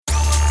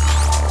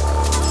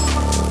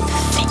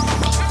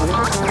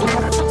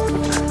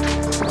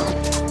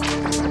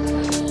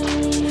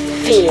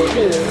Listen.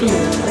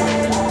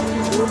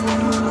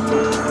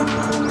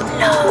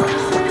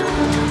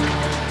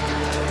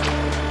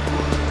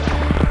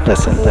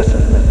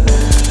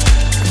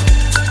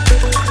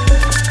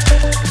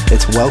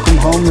 It's Welcome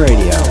Home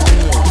Radio.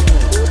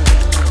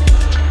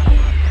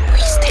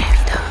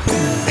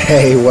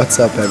 Hey,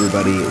 what's up,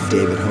 everybody?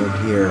 David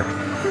Home here.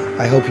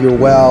 I hope you're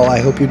well. I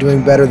hope you're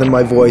doing better than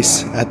my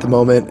voice at the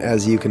moment.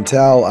 As you can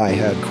tell, I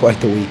had quite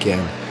the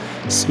weekend.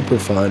 Super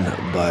fun,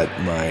 but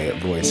my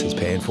voice is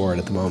paying for it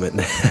at the moment.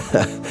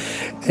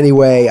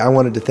 Anyway, I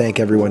wanted to thank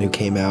everyone who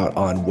came out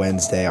on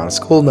Wednesday on a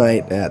school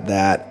night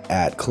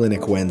at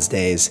Clinic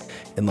Wednesdays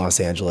in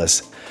Los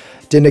Angeles.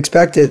 Didn't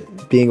expect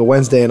it being a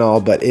Wednesday and all,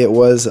 but it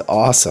was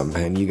awesome,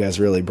 and you guys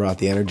really brought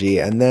the energy.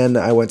 And then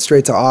I went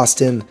straight to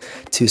Austin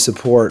to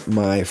support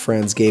my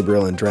friends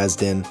Gabriel and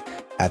Dresden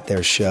at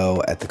their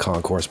show at the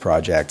Concourse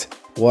Project.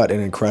 What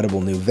an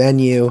incredible new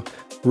venue.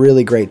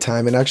 Really great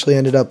time, and actually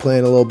ended up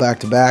playing a little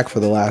back-to-back for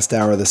the last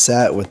hour of the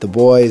set with the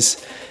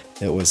boys.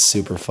 It was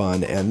super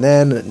fun. And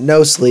then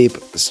no sleep,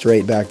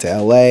 straight back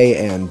to LA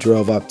and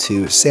drove up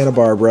to Santa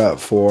Barbara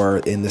for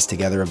In This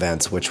Together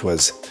events, which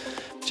was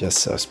just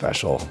so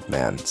special,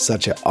 man.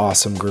 Such an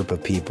awesome group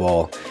of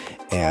people.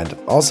 And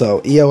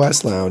also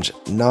EOS Lounge,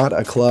 not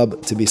a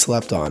club to be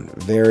slept on.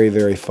 Very,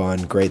 very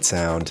fun, great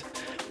sound.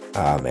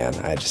 Man,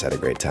 I just had a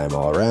great time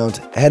all around.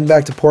 Heading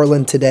back to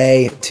Portland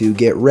today to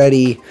get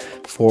ready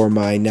for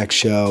my next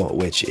show,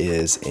 which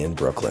is in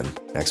Brooklyn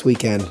next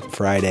weekend,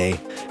 Friday,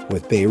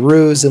 with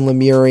Beiruz and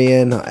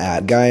Lemurian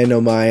at Gaia No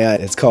Maya.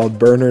 It's called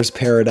Burner's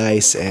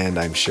Paradise, and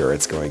I'm sure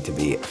it's going to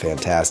be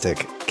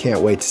fantastic.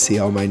 Can't wait to see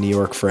all my New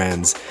York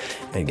friends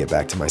and get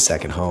back to my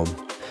second home.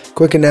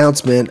 Quick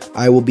announcement,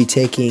 I will be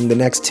taking the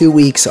next 2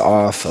 weeks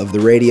off of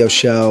the radio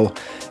show.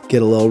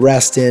 Get a little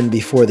rest in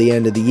before the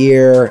end of the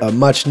year, a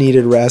much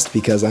needed rest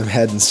because I'm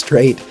heading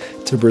straight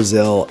to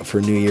Brazil for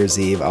New Year's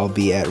Eve. I'll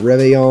be at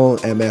Réveillon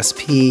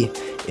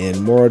MSP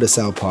in Morro de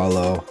Sao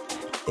Paulo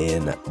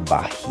in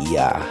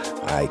Bahia.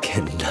 I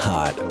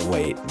cannot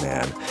wait,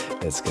 man.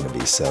 It's going to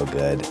be so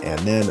good. And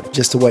then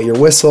just to wet your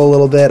whistle a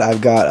little bit,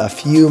 I've got a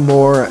few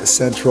more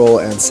Central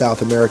and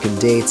South American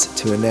dates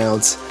to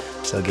announce,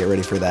 so get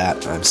ready for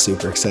that. I'm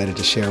super excited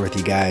to share with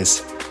you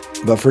guys.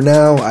 But for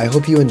now, I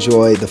hope you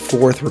enjoy the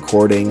fourth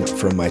recording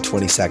from my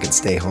 22nd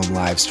Stay Home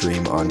live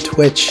stream on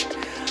Twitch.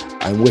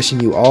 I'm wishing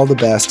you all the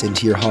best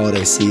into your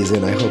holiday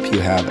season. I hope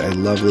you have a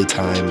lovely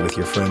time with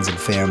your friends and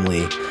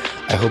family.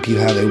 I hope you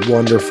have a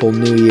wonderful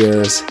New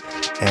Year's,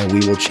 and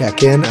we will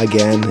check in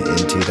again in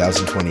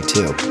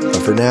 2022. But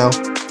for now,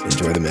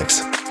 enjoy the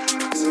mix.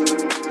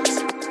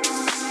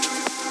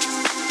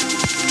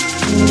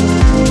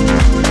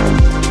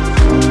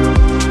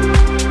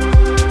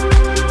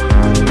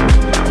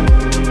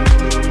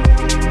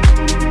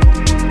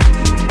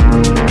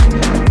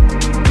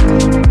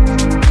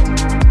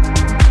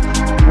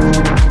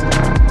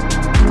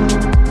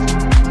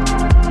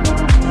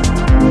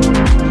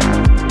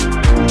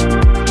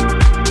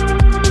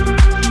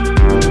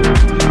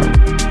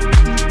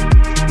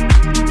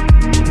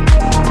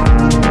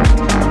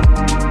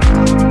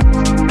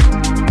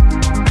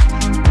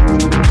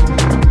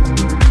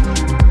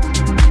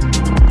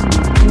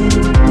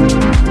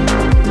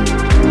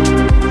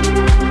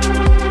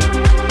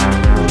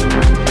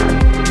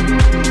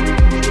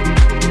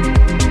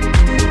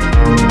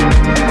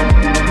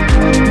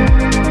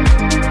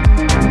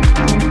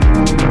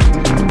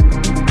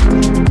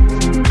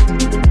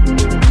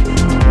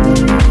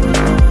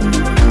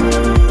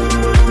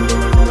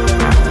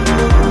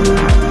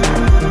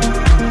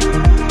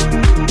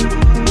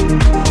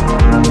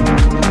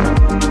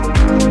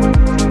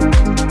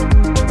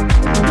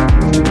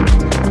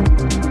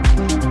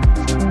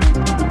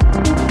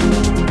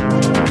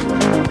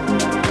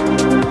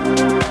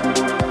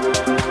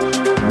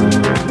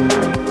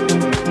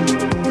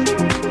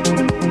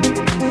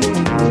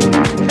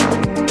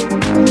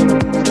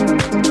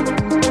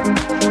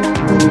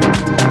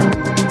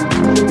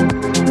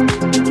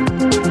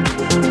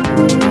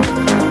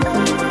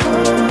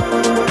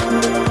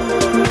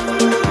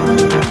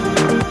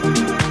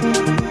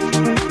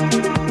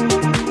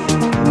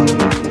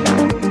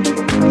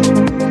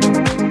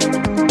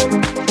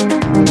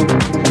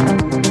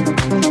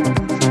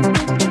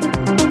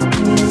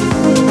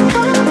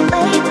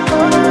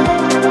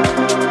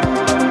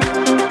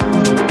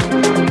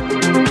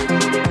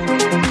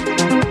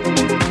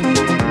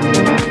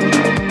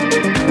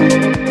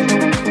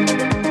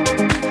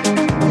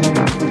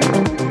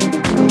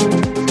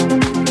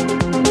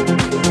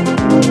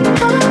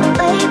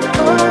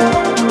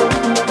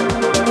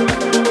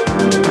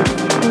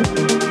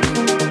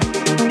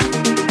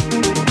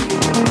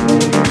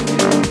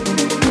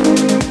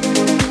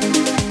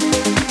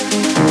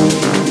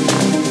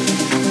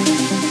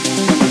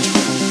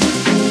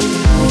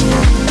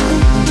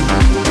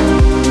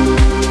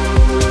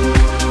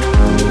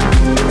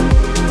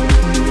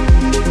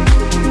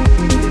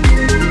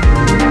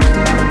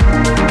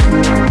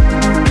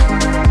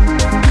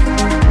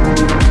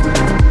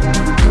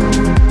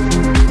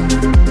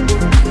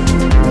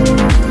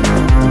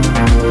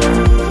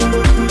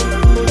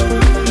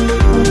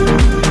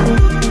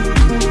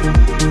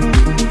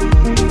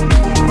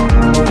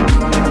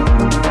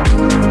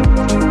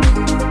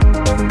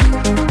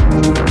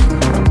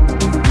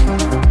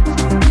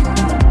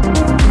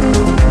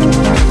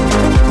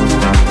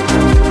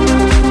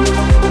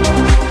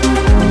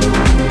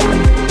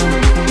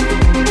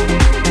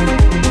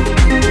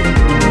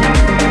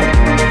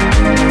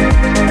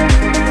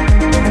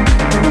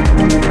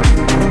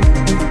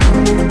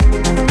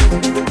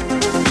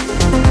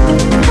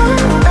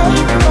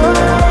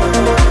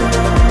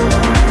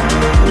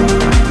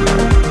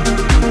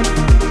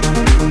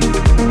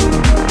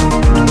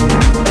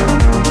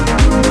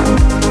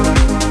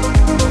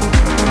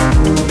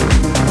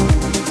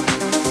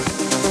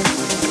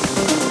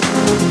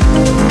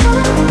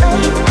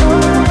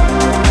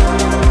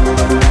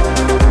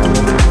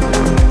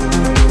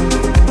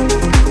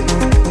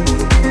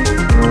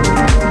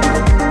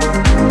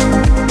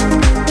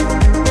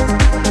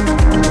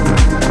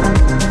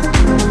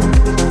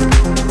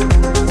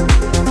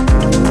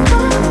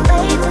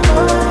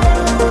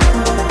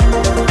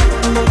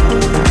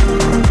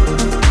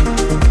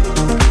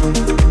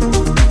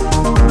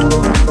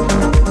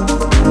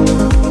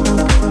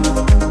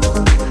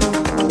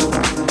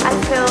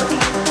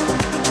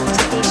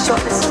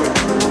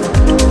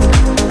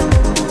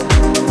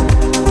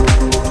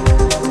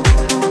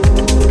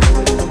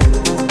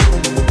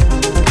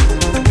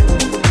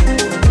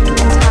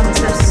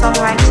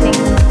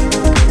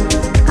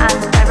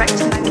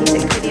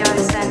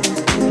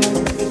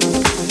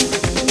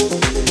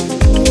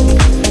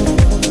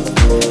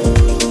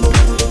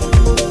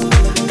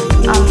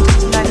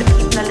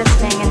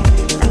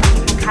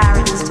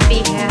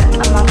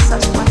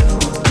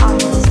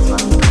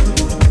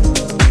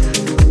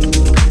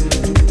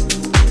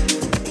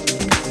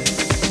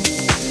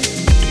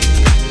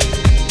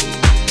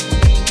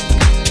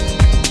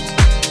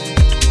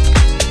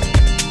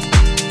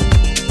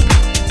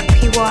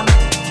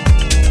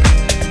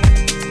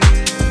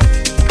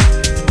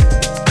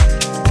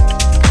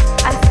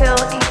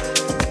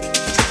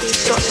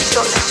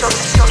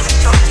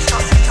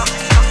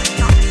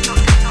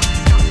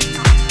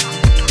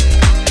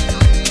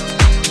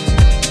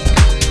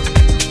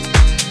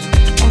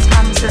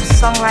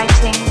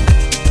 songwriting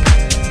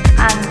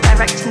and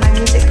directing my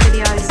music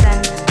videos,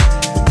 and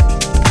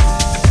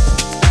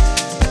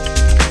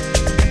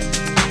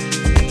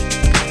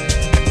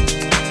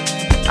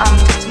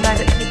just to know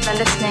that people are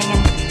listening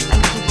and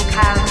people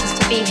care, and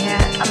just to be here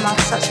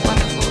amongst such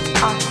wonderful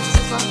artists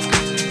as well.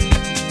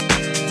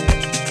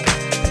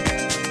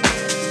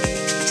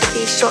 To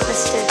be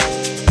shortlisted.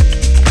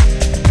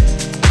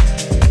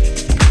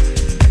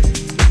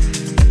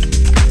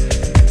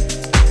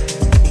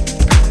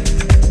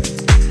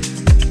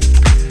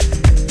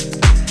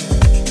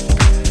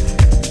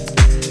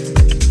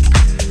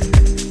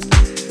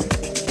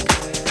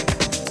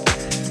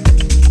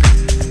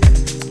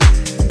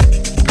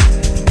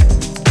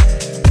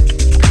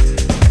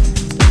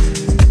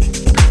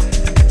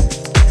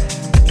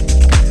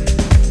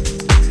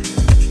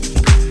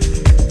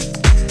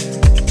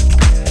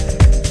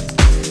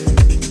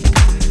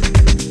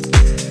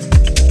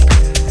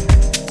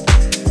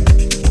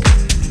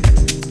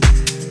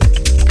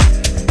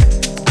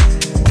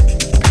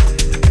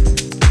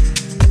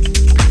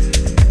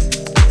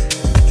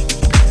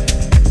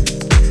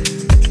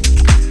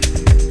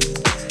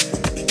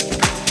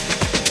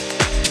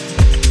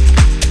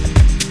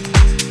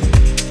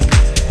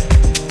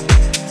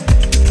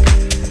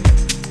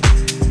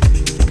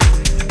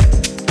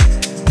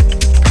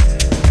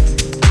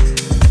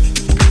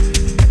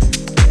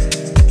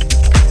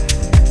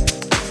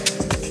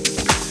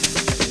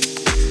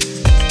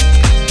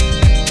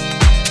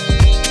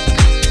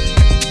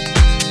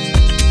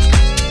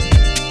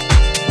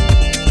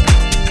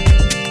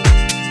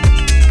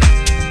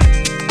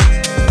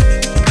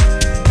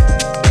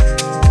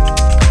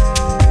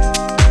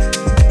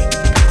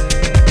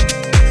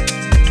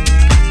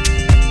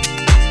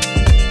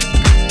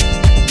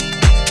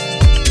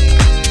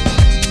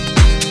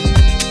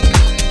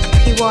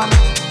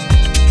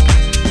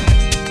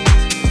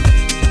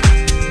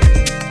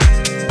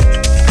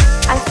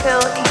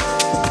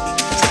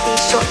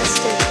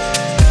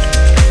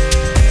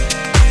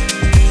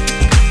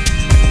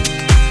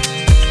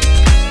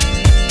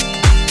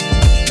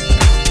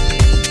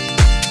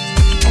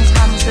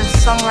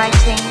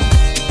 Songwriting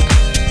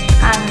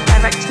and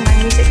directing my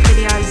music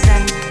videos,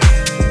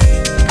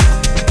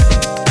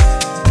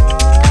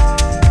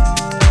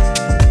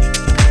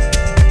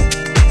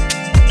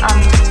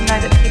 and just to know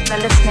that people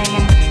are listening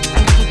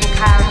and people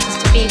care, and just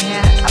to be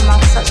here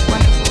amongst such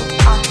wonderful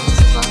artists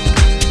as well.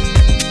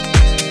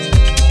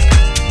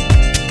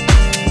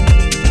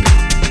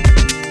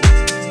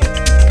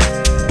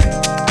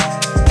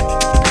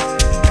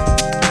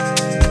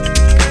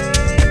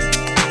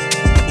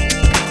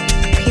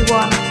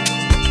 P1.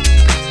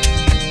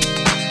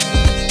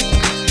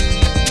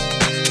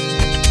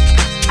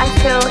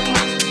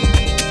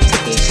 To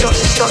be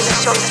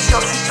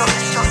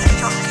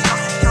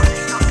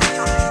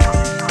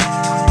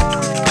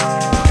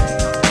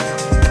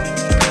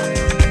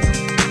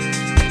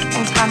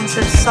in terms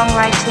of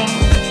songwriting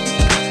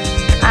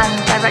and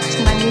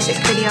directing my music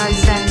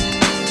videos, and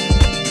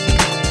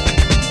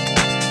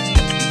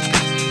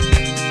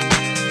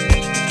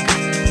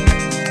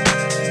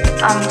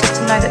just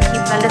to know that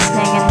people are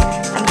listening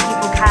and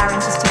people care,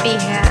 and just to be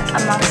here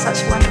amongst such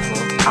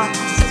wonderful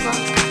artists as well.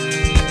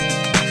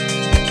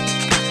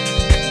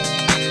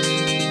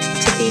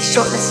 Be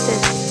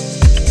shortlisted.